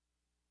day.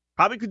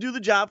 Probably could do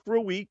the job for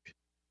a week.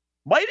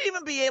 Might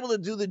even be able to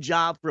do the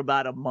job for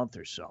about a month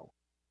or so.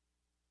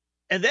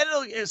 And then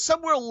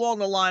somewhere along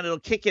the line, it'll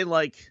kick in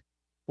like,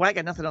 well, I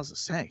got nothing else to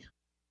say.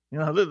 You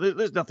know,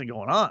 there's nothing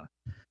going on.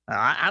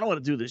 I don't want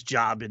to do this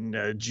job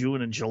in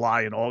June and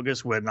July and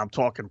August when I'm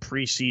talking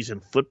preseason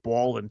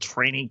football and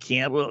training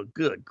camp. Oh,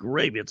 good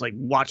gravy. It's like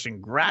watching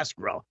grass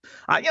grow.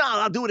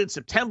 I'll do it in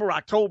September,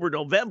 October,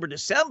 November,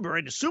 December,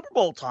 into Super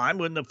Bowl time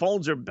when the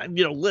phones are,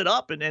 lit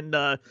up. And then,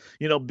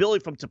 Billy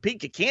from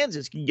Topeka,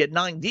 Kansas can get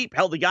 9 deep.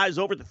 Hell, the guys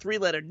over at the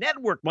 3-letter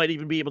network might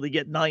even be able to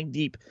get 9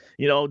 deep,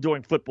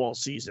 during football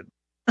season.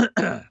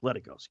 Let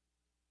it go.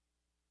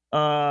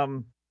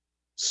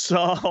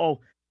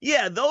 So,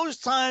 yeah, those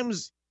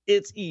times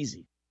it's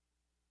easy.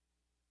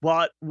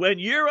 But when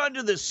you're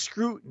under the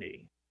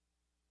scrutiny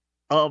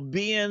of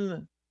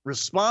being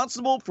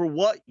responsible for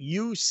what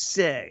you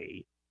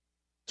say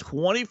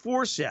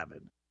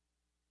 24/7,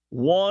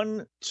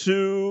 1,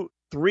 2,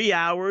 3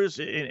 hours,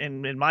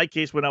 in my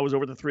case, when I was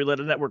over the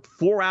 3-letter network,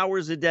 4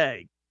 hours a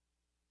day,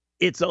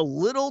 it's a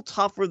little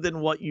tougher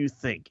than what you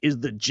think. Is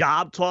the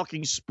job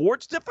talking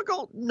sports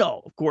difficult?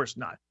 No, of course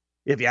not.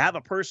 If you have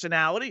a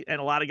personality,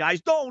 and a lot of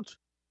guys don't,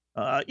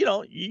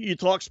 you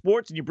talk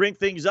sports and you bring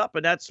things up,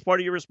 and that's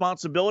part of your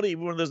responsibility,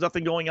 even when there's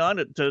nothing going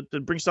on, to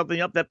bring something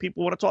up that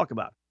people want to talk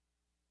about.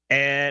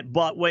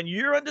 But when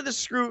you're under the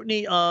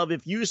scrutiny of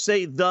if you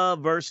say the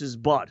versus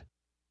but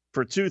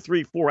for 2,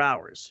 3, 4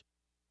 hours,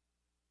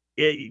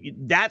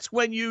 that's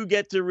when you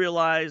get to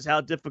realize how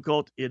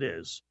difficult it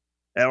is,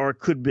 or it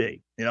could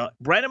be.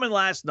 Brenneman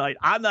last night,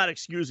 I'm not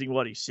excusing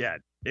what he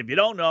said. If you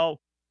don't know,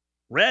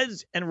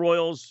 Reds and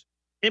Royals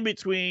in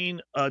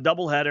between a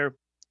doubleheader,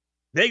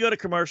 they go to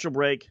commercial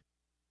break.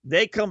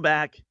 They come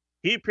back.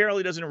 He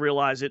apparently doesn't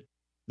realize it.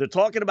 They're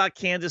talking about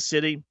Kansas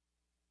City,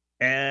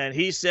 and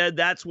he said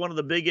that's one of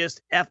the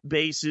biggest F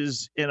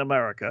bases in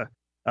America.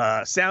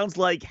 Sounds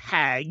like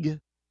hag,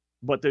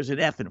 but there's an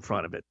F in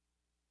front of it.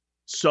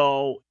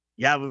 So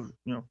you have a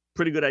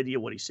pretty good idea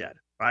what he said,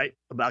 right,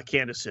 about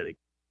Kansas City.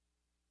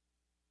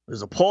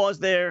 There's a pause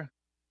there.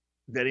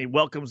 Then he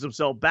welcomes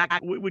himself back,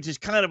 which is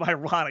kind of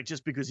ironic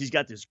just because he's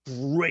got this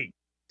great,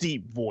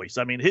 deep voice.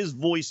 I mean, his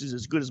voice is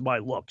as good as my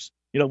looks.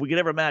 If we could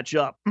ever match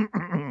up,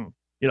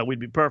 we'd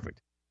be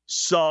perfect.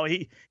 So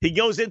he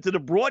goes into the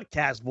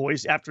broadcast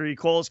voice after he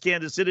calls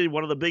Kansas City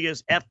one of the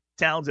biggest F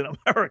towns in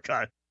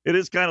America. It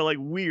is kind of like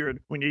weird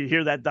when you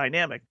hear that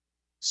dynamic.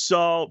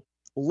 So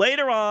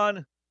later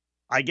on,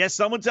 I guess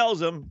someone tells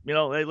him,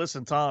 hey,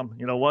 listen, Tom,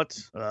 you know what?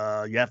 You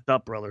effed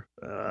up, brother.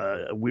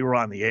 We were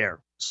on the air.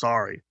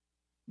 Sorry.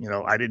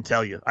 I didn't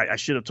tell you. I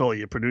should have told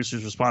you.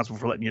 Producer's responsible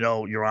for letting you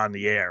know you're on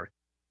the air.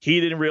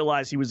 He didn't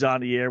realize he was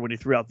on the air when he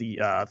threw out the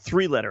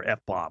 3-letter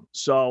F-bomb.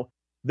 So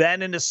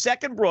then in the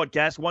second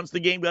broadcast, once the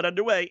game got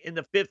underway, in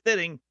the 5th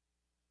inning,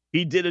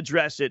 he did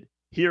address it.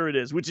 Here it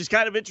is, which is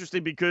kind of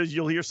interesting because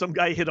you'll hear some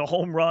guy hit a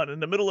home run in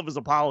the middle of his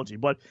apology.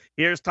 But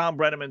here's Tom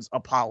Brennaman's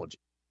apology.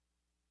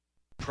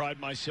 Pride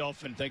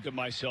myself and think of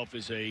myself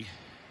as a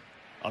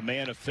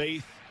man of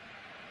faith.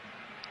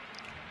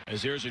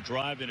 As there's a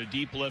drive in a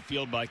deep left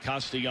field by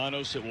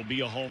Castellanos, it will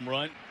be a home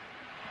run.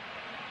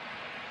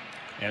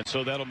 And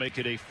so that'll make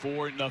it a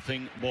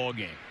 4-0 ball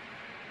game.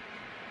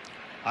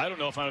 I don't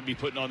know if I'm going to be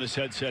putting on this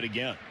headset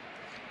again.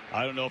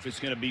 I don't know if it's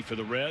going to be for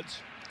the Reds.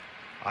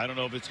 I don't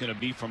know if it's going to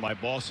be for my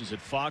bosses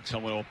at Fox.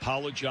 I'm going to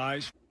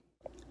apologize.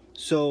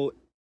 So,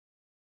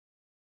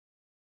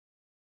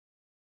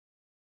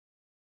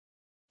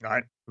 all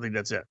right, I think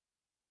that's it.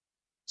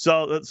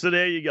 So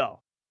there you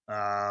go.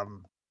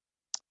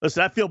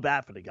 Listen, I feel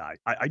bad for the guy.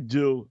 I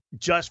do,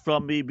 just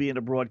from me being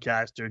a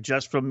broadcaster,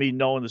 just from me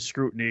knowing the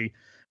scrutiny.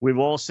 We've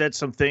all said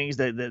some things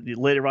that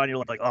later on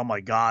you're like, oh,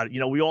 my God.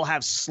 We all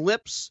have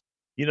slips.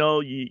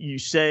 You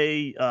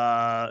say,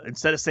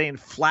 instead of saying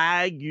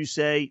flag, you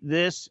say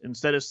this.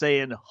 Instead of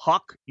saying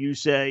huck, you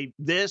say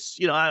this.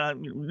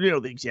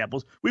 The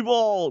examples. We've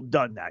all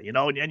done that,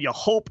 and you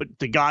hope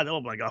to God,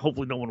 oh, my God,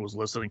 hopefully no one was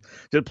listening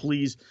to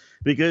please.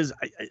 Because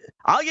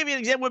I'll give you an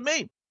example with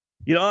me.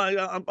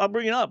 I'll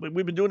bring it up.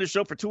 We've been doing this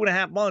show for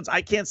 2.5 months.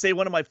 I can't say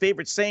one of my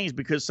favorite sayings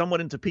because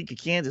someone in Topeka,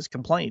 Kansas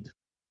complained.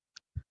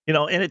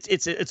 And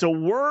it's a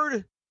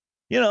word.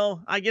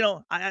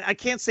 I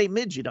can't say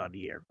midget on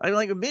the air. I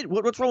like a midget.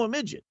 What's wrong with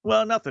midget?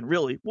 Well, nothing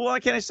really. Well, why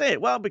can't I say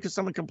it? Well, because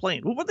someone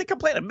complained. Well, what they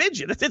complain? A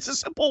midget. It's a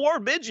simple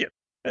word, midget.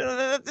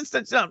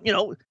 That's not,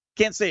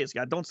 can't say it,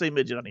 Scott. Don't say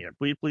midget on the air,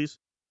 please.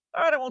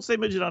 All right, I won't say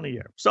midget on the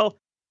air. So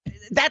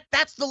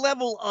that's the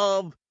level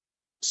of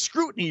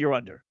scrutiny you're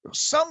under.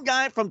 Some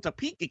guy from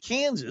Topeka,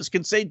 Kansas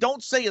can say,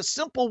 don't say a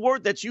simple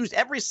word that's used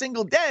every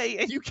single day,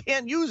 and you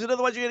can't use it,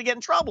 otherwise you're going to get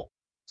in trouble.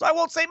 So I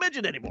won't say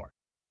midget anymore.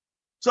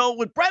 So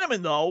with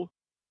Brennaman, though,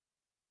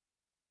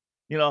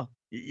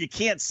 you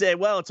can't say,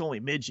 well, it's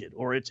only midget,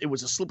 or it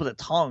was a slip of the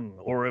tongue,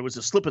 or it was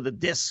a slip of the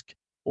disc,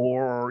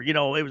 or,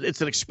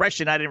 it's an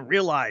expression I didn't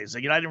realize. I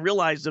didn't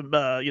realize,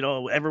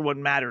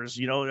 everyone matters.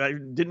 I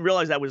didn't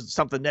realize that was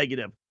something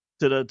negative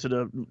to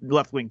the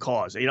left-wing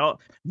cause.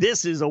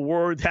 This is a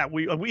word that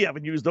we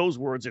haven't used those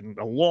words in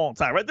a long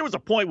time, right? There was a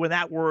point when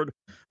that word,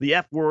 the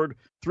F word,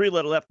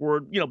 3-letter F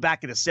word,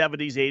 back in the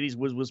 70s, 80s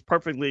was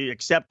perfectly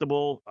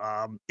acceptable.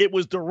 It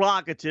was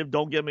derogative,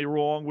 don't get me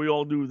wrong. We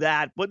all knew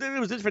that, but it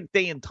was a different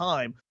day and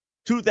time.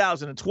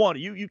 2020,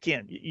 you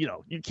can't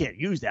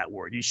use that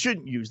word. You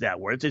shouldn't use that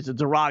word. It's a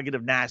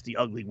derogative, nasty,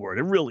 ugly word.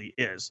 It really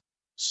is.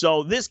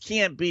 So this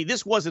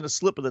wasn't a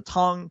slip of the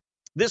tongue.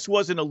 This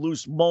wasn't a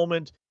loose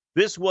moment.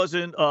 This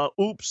wasn't,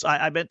 oops,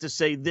 I meant to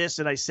say this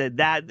and I said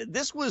that.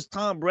 This was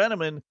Tom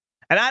Brennaman,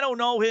 and I don't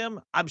know him.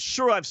 I'm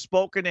sure I've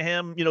spoken to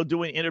him,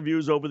 doing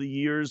interviews over the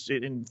years,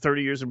 in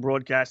 30 years in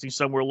broadcasting,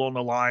 somewhere along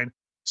the line.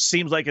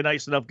 Seems like a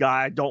nice enough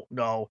guy. I don't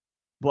know.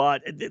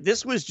 But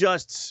this was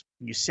just,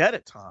 you said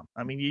it, Tom.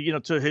 I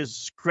mean, to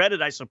his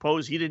credit, I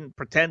suppose he didn't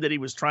pretend that he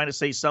was trying to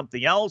say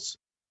something else.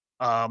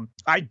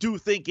 I do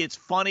think it's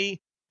funny.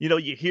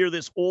 You hear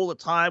this all the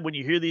time when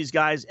you hear these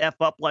guys F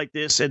up like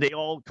this, and they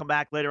all come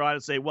back later on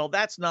and say, well,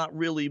 that's not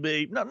really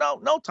me.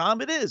 No,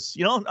 Tom, it is.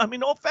 No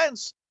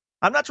offense.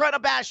 I'm not trying to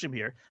bash him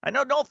here. I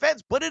know, no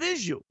offense, but it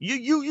is you.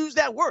 You use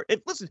that word.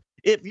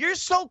 If you're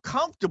so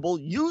comfortable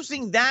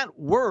using that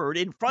word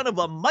in front of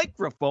a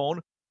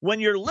microphone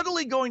when you're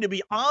literally going to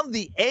be on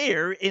the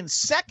air in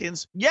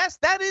seconds, yes,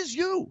 that is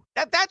you.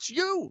 That's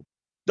you.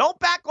 Don't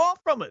back off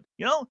from it.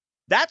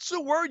 That's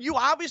the word you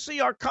obviously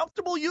are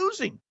comfortable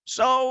using.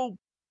 So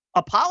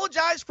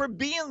apologize for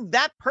being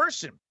that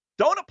person.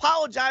 Don't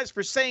apologize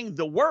for saying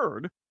the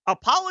word.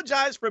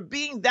 Apologize for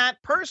being that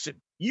person.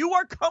 You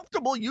are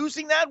comfortable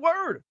using that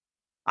word.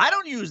 I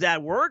don't use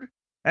that word.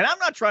 And I'm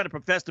not trying to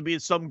profess to be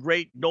some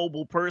great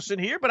noble person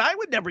here, but I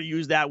would never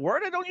use that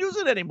word. I don't use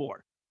it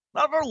anymore.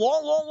 Not for a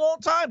long, long, long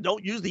time.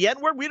 Don't use the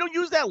N-word. We don't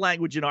use that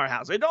language in our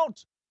house. I don't.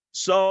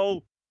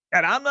 So,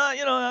 and I'm not,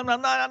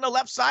 I'm not on the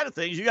left side of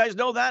things. You guys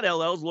know that,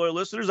 LL's loyal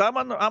listeners. I'm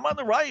on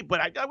the right,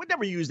 but I would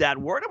never use that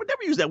word. I would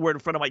never use that word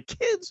in front of my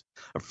kids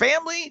or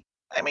family.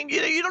 I mean,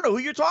 you don't know who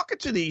you're talking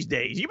to these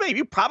days.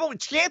 You probably,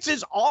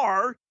 chances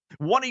are,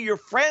 one of your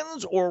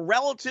friends or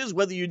relatives,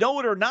 whether you know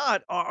it or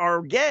not,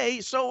 are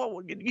gay.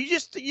 So you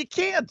just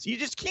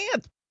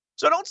can't.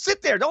 So don't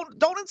sit there.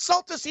 Don't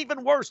insult us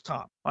even worse,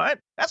 Tom. All right.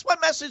 That's my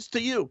message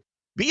to you.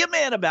 Be a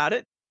man about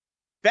it.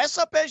 Fess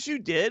up as you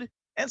did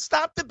and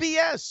stop the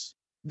BS.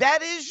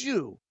 That is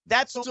you.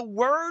 That's a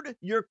word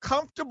you're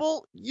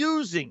comfortable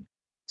using.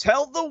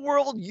 Tell the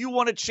world you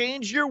want to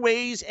change your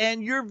ways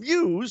and your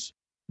views,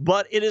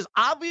 but it is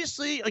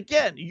obviously,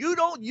 again, you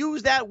don't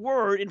use that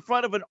word in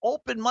front of an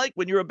open mic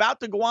when you're about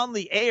to go on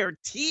the air,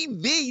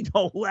 TV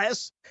no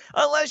less,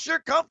 unless you're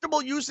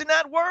comfortable using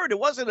that word. It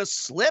wasn't a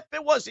slip.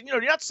 It wasn't, you're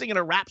not singing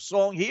a rap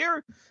song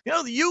here.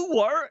 You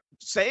were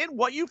saying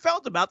what you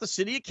felt about the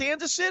city of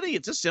Kansas City.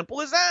 It's as simple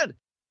as that.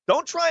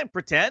 Don't try and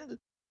pretend.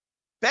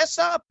 Fess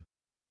up.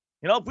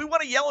 If we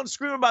want to yell and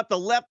scream about the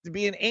left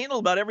being anal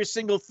about every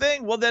single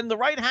thing, well, then the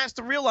right has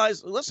to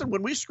realize, listen,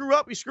 when we screw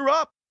up, we screw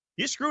up.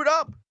 You screwed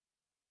up.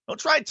 Don't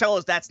try and tell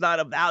us that's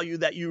not a value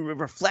that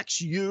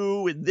reflects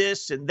you and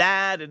this and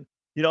that. And,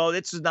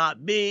 this is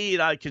not me.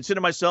 And I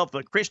consider myself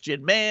a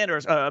Christian man or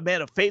a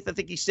man of faith, I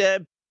think he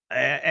said.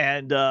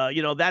 And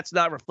that's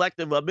not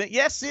reflective of me.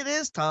 Yes, it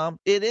is, Tom.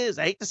 It is.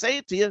 I hate to say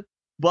it to you,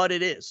 but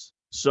it is.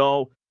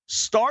 So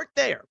start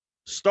there.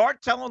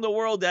 Start telling the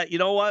world that, you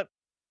know what?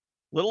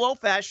 Little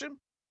old-fashioned.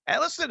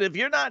 And listen, if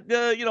you're not,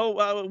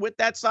 with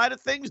that side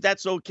of things,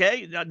 that's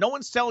okay. No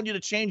one's telling you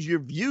to change your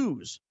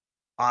views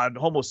on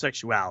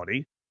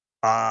homosexuality.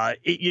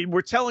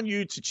 We're telling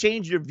you to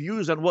change your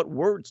views on what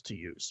words to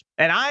use.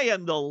 And I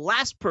am the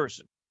last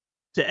person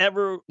to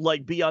ever,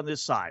 be on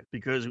this side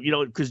because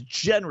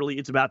generally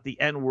it's about the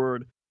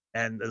N-word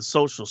and the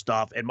social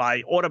stuff. And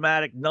my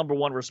automatic number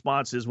one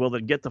response is, well,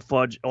 then get the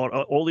fudge on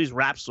all these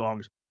rap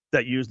songs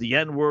that use the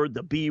N-word,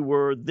 the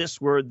B-word, this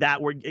word, that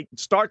word.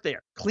 Start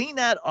there. Clean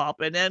that up,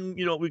 and then,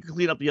 we can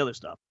clean up the other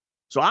stuff.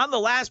 So I'm the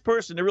last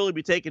person to really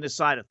be taking this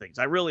side of things.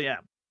 I really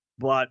am.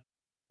 But,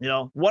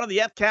 one of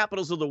the F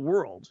capitals of the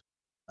world,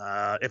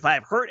 if I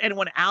have hurt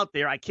anyone out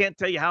there, I can't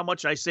tell you how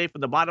much I say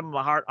from the bottom of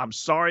my heart. I'm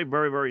sorry,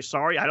 very, very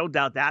sorry. I don't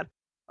doubt that.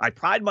 I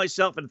pride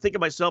myself and think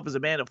of myself as a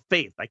man of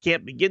faith. I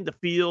can't begin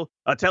to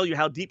tell you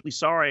how deeply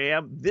sorry I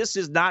am. This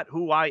is not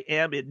who I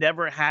am. It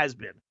never has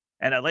been.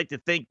 And I'd like to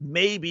think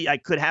maybe I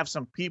could have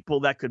some people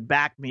that could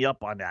back me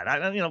up on that.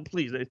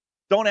 Please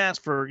don't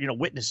ask for,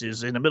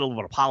 witnesses in the middle of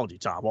an apology,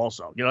 Tom,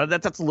 also.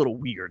 That's a little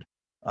weird.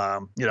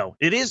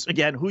 It is,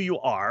 again, who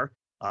you are.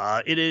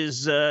 It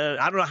is, I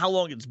don't know how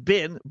long it's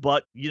been,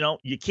 but,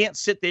 you can't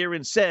sit there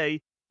and say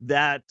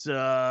that,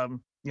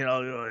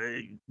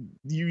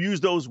 you use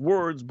those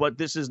words, but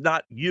this is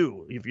not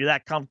you if you're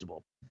that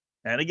comfortable.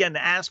 And again,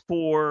 to ask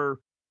for,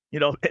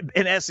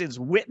 in essence,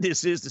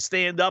 witnesses to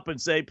stand up and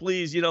say,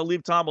 please,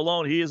 leave Tom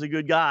alone. He is a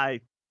good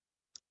guy.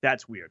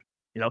 That's weird,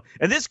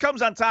 And this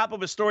comes on top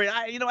of a story.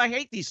 I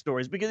hate these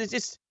stories because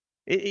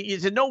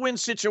it's a no-win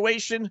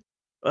situation,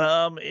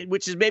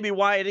 which is maybe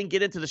why I didn't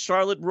get into the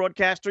Charlotte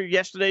broadcaster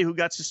yesterday who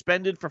got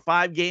suspended for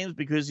 5 games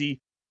because he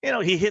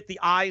hit the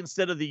I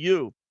instead of the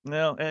U.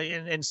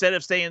 Instead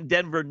of saying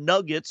Denver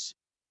Nuggets,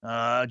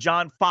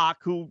 John Fock,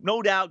 who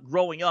no doubt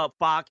growing up,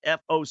 Fock,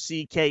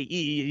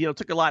 F-O-C-K-E,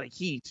 took a lot of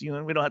heat. We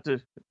don't have to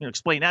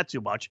explain that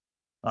too much.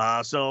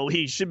 So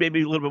he should maybe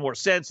be a little bit more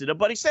sensitive.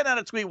 But he sent out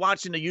a tweet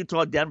watching the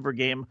Utah-Denver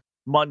game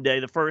Monday,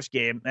 the first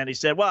game, and he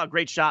said, wow,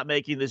 great shot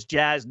making. This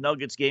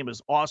Jazz-Nuggets game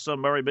is awesome.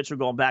 Murray Mitchell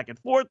going back and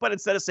forth. But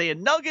instead of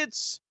saying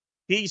Nuggets,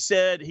 he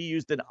said he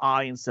used an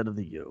I instead of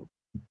the U.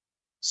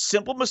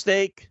 Simple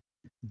mistake.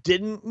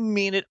 Didn't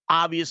mean it,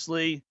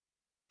 obviously.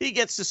 He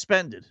gets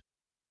suspended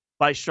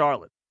by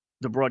Charlotte,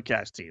 the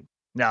broadcast team.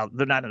 Now,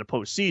 they're not in the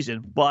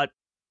postseason, but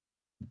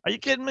are you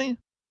kidding me?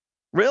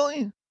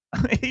 Really?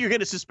 You're going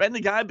to suspend the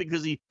guy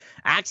because he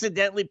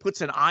accidentally puts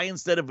an I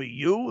instead of a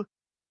U?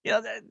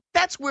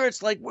 That's where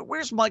it's like,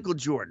 where's Michael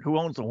Jordan, who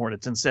owns the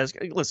Hornets, and says,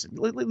 listen,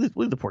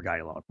 leave the poor guy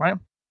alone, right?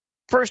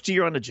 First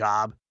year on the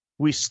job.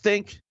 We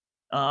stink.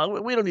 We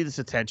don't need this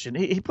attention.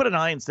 He put an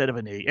I instead of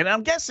an E. And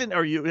I'm guessing,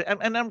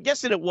 I'm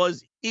guessing it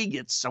was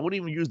Eagets. I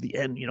wouldn't even use the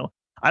N,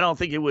 I don't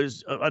think it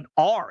was an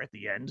R at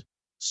the end.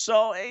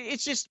 So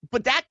it's just,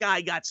 but that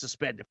guy got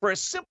suspended for a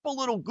simple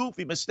little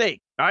goofy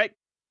mistake. All right.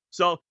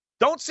 So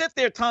don't sit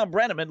there, Tom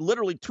Brenneman,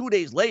 literally 2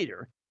 days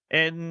later,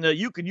 and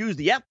you can use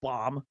the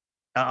F-bomb,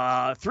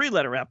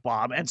 3-letter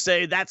F-bomb, and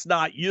say that's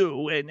not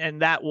you.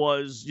 And that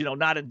was,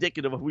 not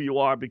indicative of who you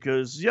are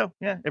because, yeah,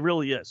 it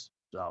really is.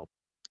 So,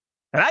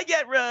 and I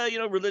get,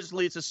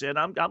 religiously it's a sin.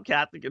 I'm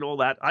Catholic and all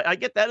that. I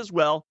get that as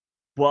well.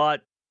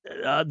 But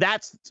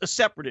that's a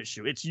separate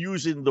issue. It's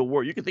using the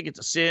word. You can think it's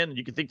a sin.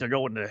 You can think they're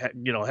going to,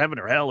 heaven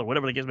or hell or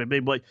whatever the case may be,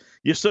 but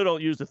you still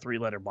don't use the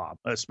 3-letter bomb,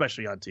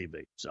 especially on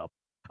TV. So,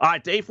 all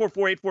right, to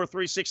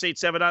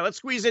 844-843-6879. Let's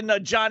squeeze in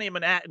Johnny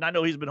Manhattan. I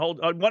know he's been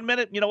holding 1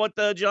 minute. You know what,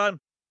 John?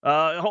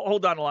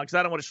 Hold on a lot because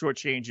I don't want to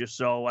shortchange you.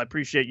 So I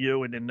appreciate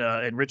you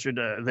and Richard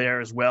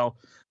there as well.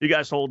 You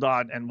guys hold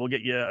on, and we'll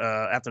get you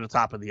after the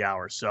top of the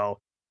hour. So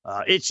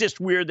it's just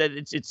weird that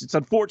it's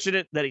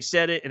unfortunate that he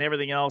said it and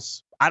everything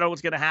else. I don't know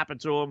what's going to happen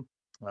to him.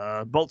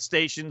 Both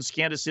stations,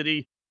 Kansas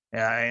City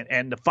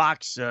and the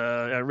Fox,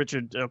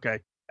 Richard, okay,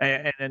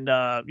 and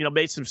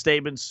made some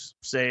statements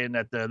saying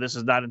that this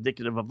is not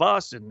indicative of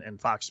us and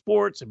Fox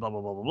Sports and blah,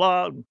 blah, blah, blah,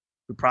 blah.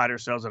 We pride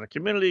ourselves on a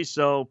community.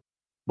 So,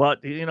 but,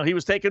 he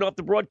was taken off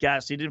the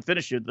broadcast. He didn't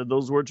finish it.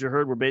 Those words you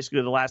heard were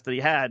basically the last that he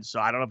had. So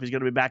I don't know if he's going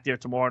to be back there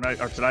tomorrow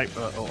night or tonight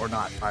or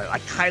not. I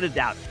kind of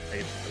doubt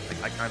it.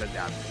 I kind of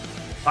doubt it.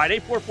 All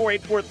right,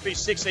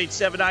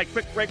 844-843-6879.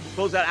 Quick break. We'll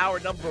close out hour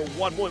number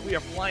 1. Boy, we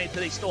are flying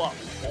today. Still a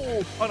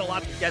whole ton, a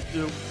lot to get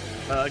to,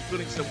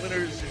 including some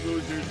winners and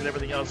losers and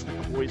everything else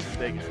with the boys in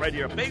Vegas. Right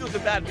here, Bagels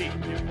and Bad Beat.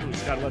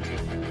 Scott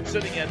Wetzel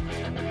sitting in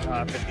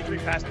 53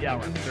 past the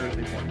hour on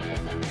Thursday morning.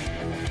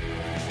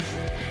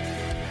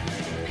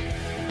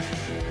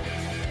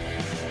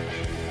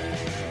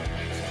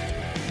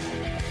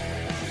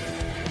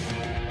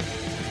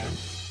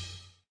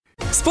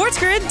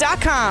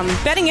 SportsGrid.com.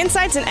 Betting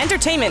insights and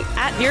entertainment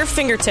at your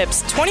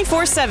fingertips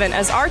 24/7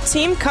 as our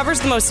team covers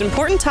the most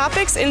important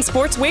topics in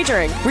sports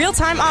wagering.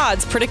 Real-time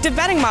odds, predictive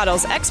betting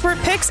models, expert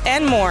picks,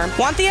 and more.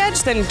 Want the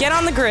edge? Then get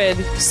on the grid.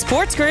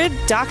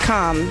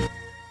 SportsGrid.com.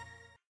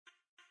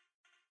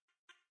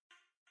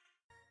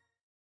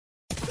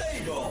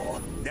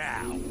 Bagel.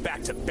 Now,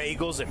 back to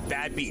Bagels and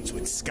Bad Beats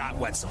with Scott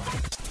Wetzel.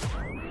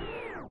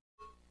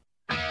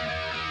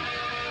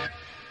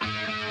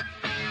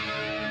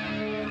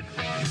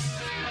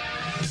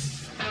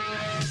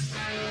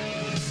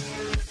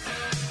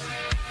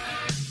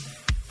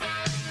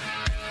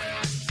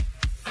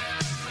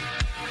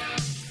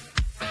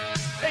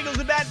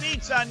 Bad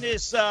Beats on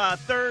this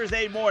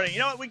Thursday morning. You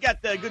know what? We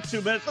got the good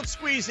 2 minutes. Let's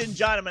squeeze in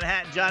John in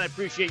Manhattan. John, I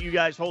appreciate you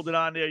guys holding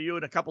on there, you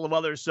and a couple of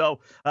others.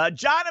 So,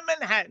 John in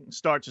Manhattan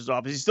starts us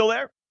off. Is he still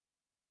there?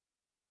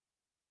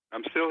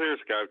 I'm still here,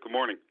 Scott. Good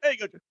morning. Hey,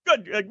 good.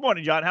 Good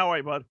morning, John. How are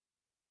you, bud?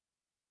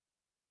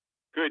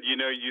 Good. You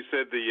know, you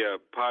said the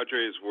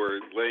Padres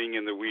were laying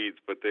in the weeds,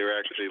 but they were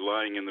actually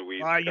lying in the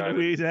weeds. Lying in the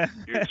weeds, eh?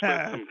 You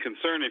express some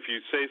concern if you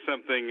say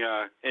something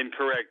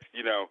incorrect,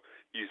 you know.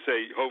 You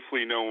say,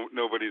 hopefully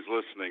nobody's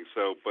listening.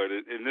 So, but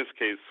in this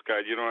case,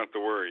 Scott, you don't have to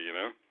worry, you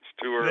know? It's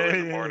too early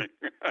in the morning.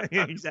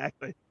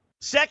 Exactly.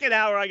 Second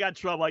hour, I got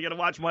trouble. I got to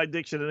watch my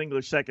diction in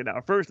English second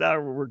hour. First hour,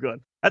 we're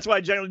good. That's why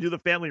I generally do the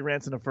family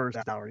rants in the first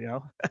hour, you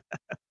know?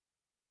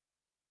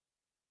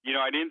 You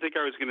know, I didn't think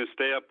I was going to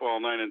stay up all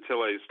night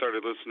until I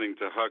started listening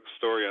to Huck's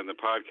story on the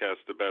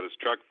podcast about his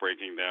truck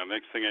breaking down.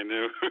 Next thing I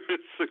knew,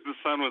 the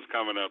sun was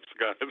coming up,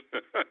 Scott.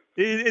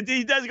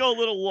 He does go a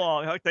little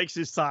long. Huck takes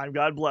his time.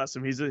 God bless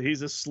him. He's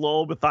a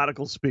slow,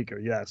 methodical speaker,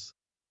 yes.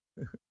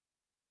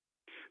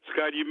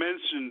 Scott, you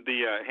mentioned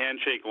the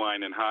handshake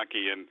line in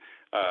hockey, and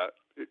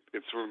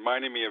it's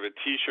reminding me of a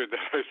T-shirt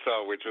that I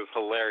saw, which was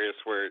hilarious,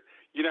 where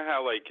you know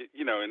how, like,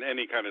 you know, in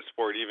any kind of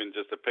sport, even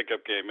just a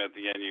pickup game, at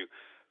the end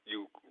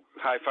you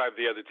high-five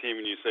the other team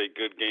and you say,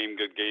 good game,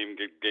 et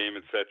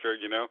cetera,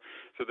 you know?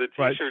 So the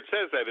T-shirt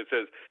says that. It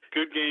says,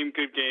 good game,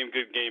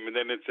 and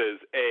then it says,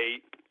 A,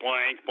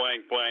 blank,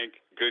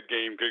 good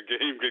game. Because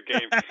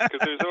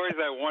there's always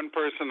that one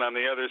person on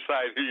the other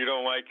side who you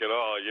don't like at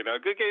all, you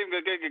know? Good game.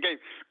 Good game.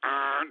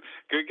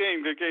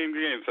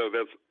 So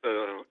that's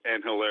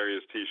an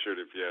hilarious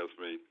T-shirt, if you ask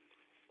me.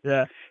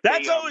 Yeah.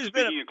 That's always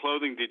been... Speaking of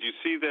clothing, did you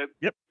see that...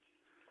 Yep.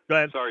 Go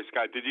ahead. Sorry,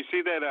 Scott. Did you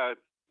see that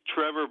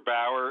Trevor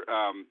Bauer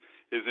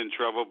is in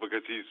trouble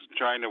because he's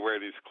trying to wear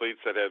these cleats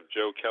that have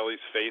Joe Kelly's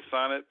face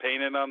on it,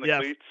 painted on the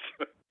cleats?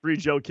 Free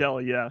Joe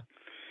Kelly, yeah.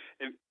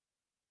 And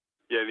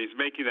he's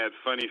making that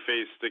funny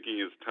face, sticking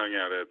his tongue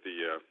out at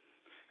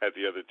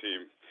the other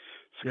team.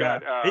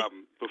 Scott,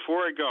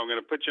 before I go, I'm going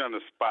to put you on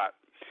the spot.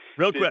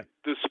 Real quick.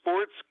 The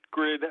Sports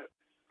Grid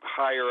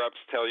higher-ups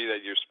tell you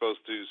that you're supposed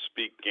to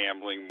speak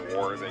gambling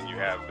more than you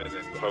have been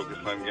and focus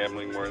on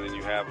gambling more than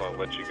you have? I'll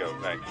let you go.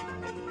 Thanks.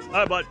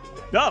 But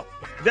no,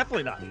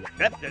 definitely not.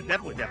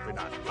 Definitely not.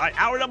 All right,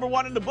 hour number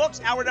 1 in the books.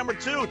 Hour number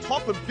 2,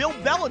 talk with Bill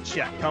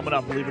Belichick coming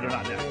up, believe it or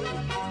not, next.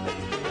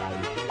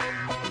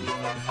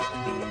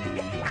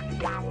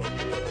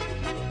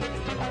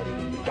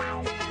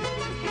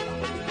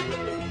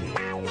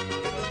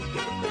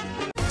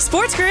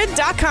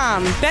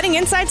 SportsGrid.com. Betting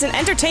insights and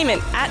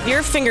entertainment at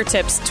your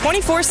fingertips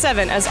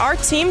 24/7 as our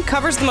team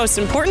covers the most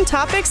important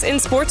topics in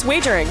sports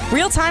wagering.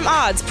 Real-time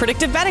odds,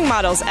 predictive betting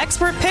models,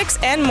 expert picks,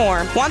 and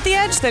more. Want the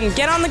edge? Then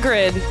get on the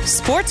grid.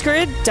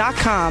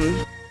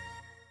 SportsGrid.com.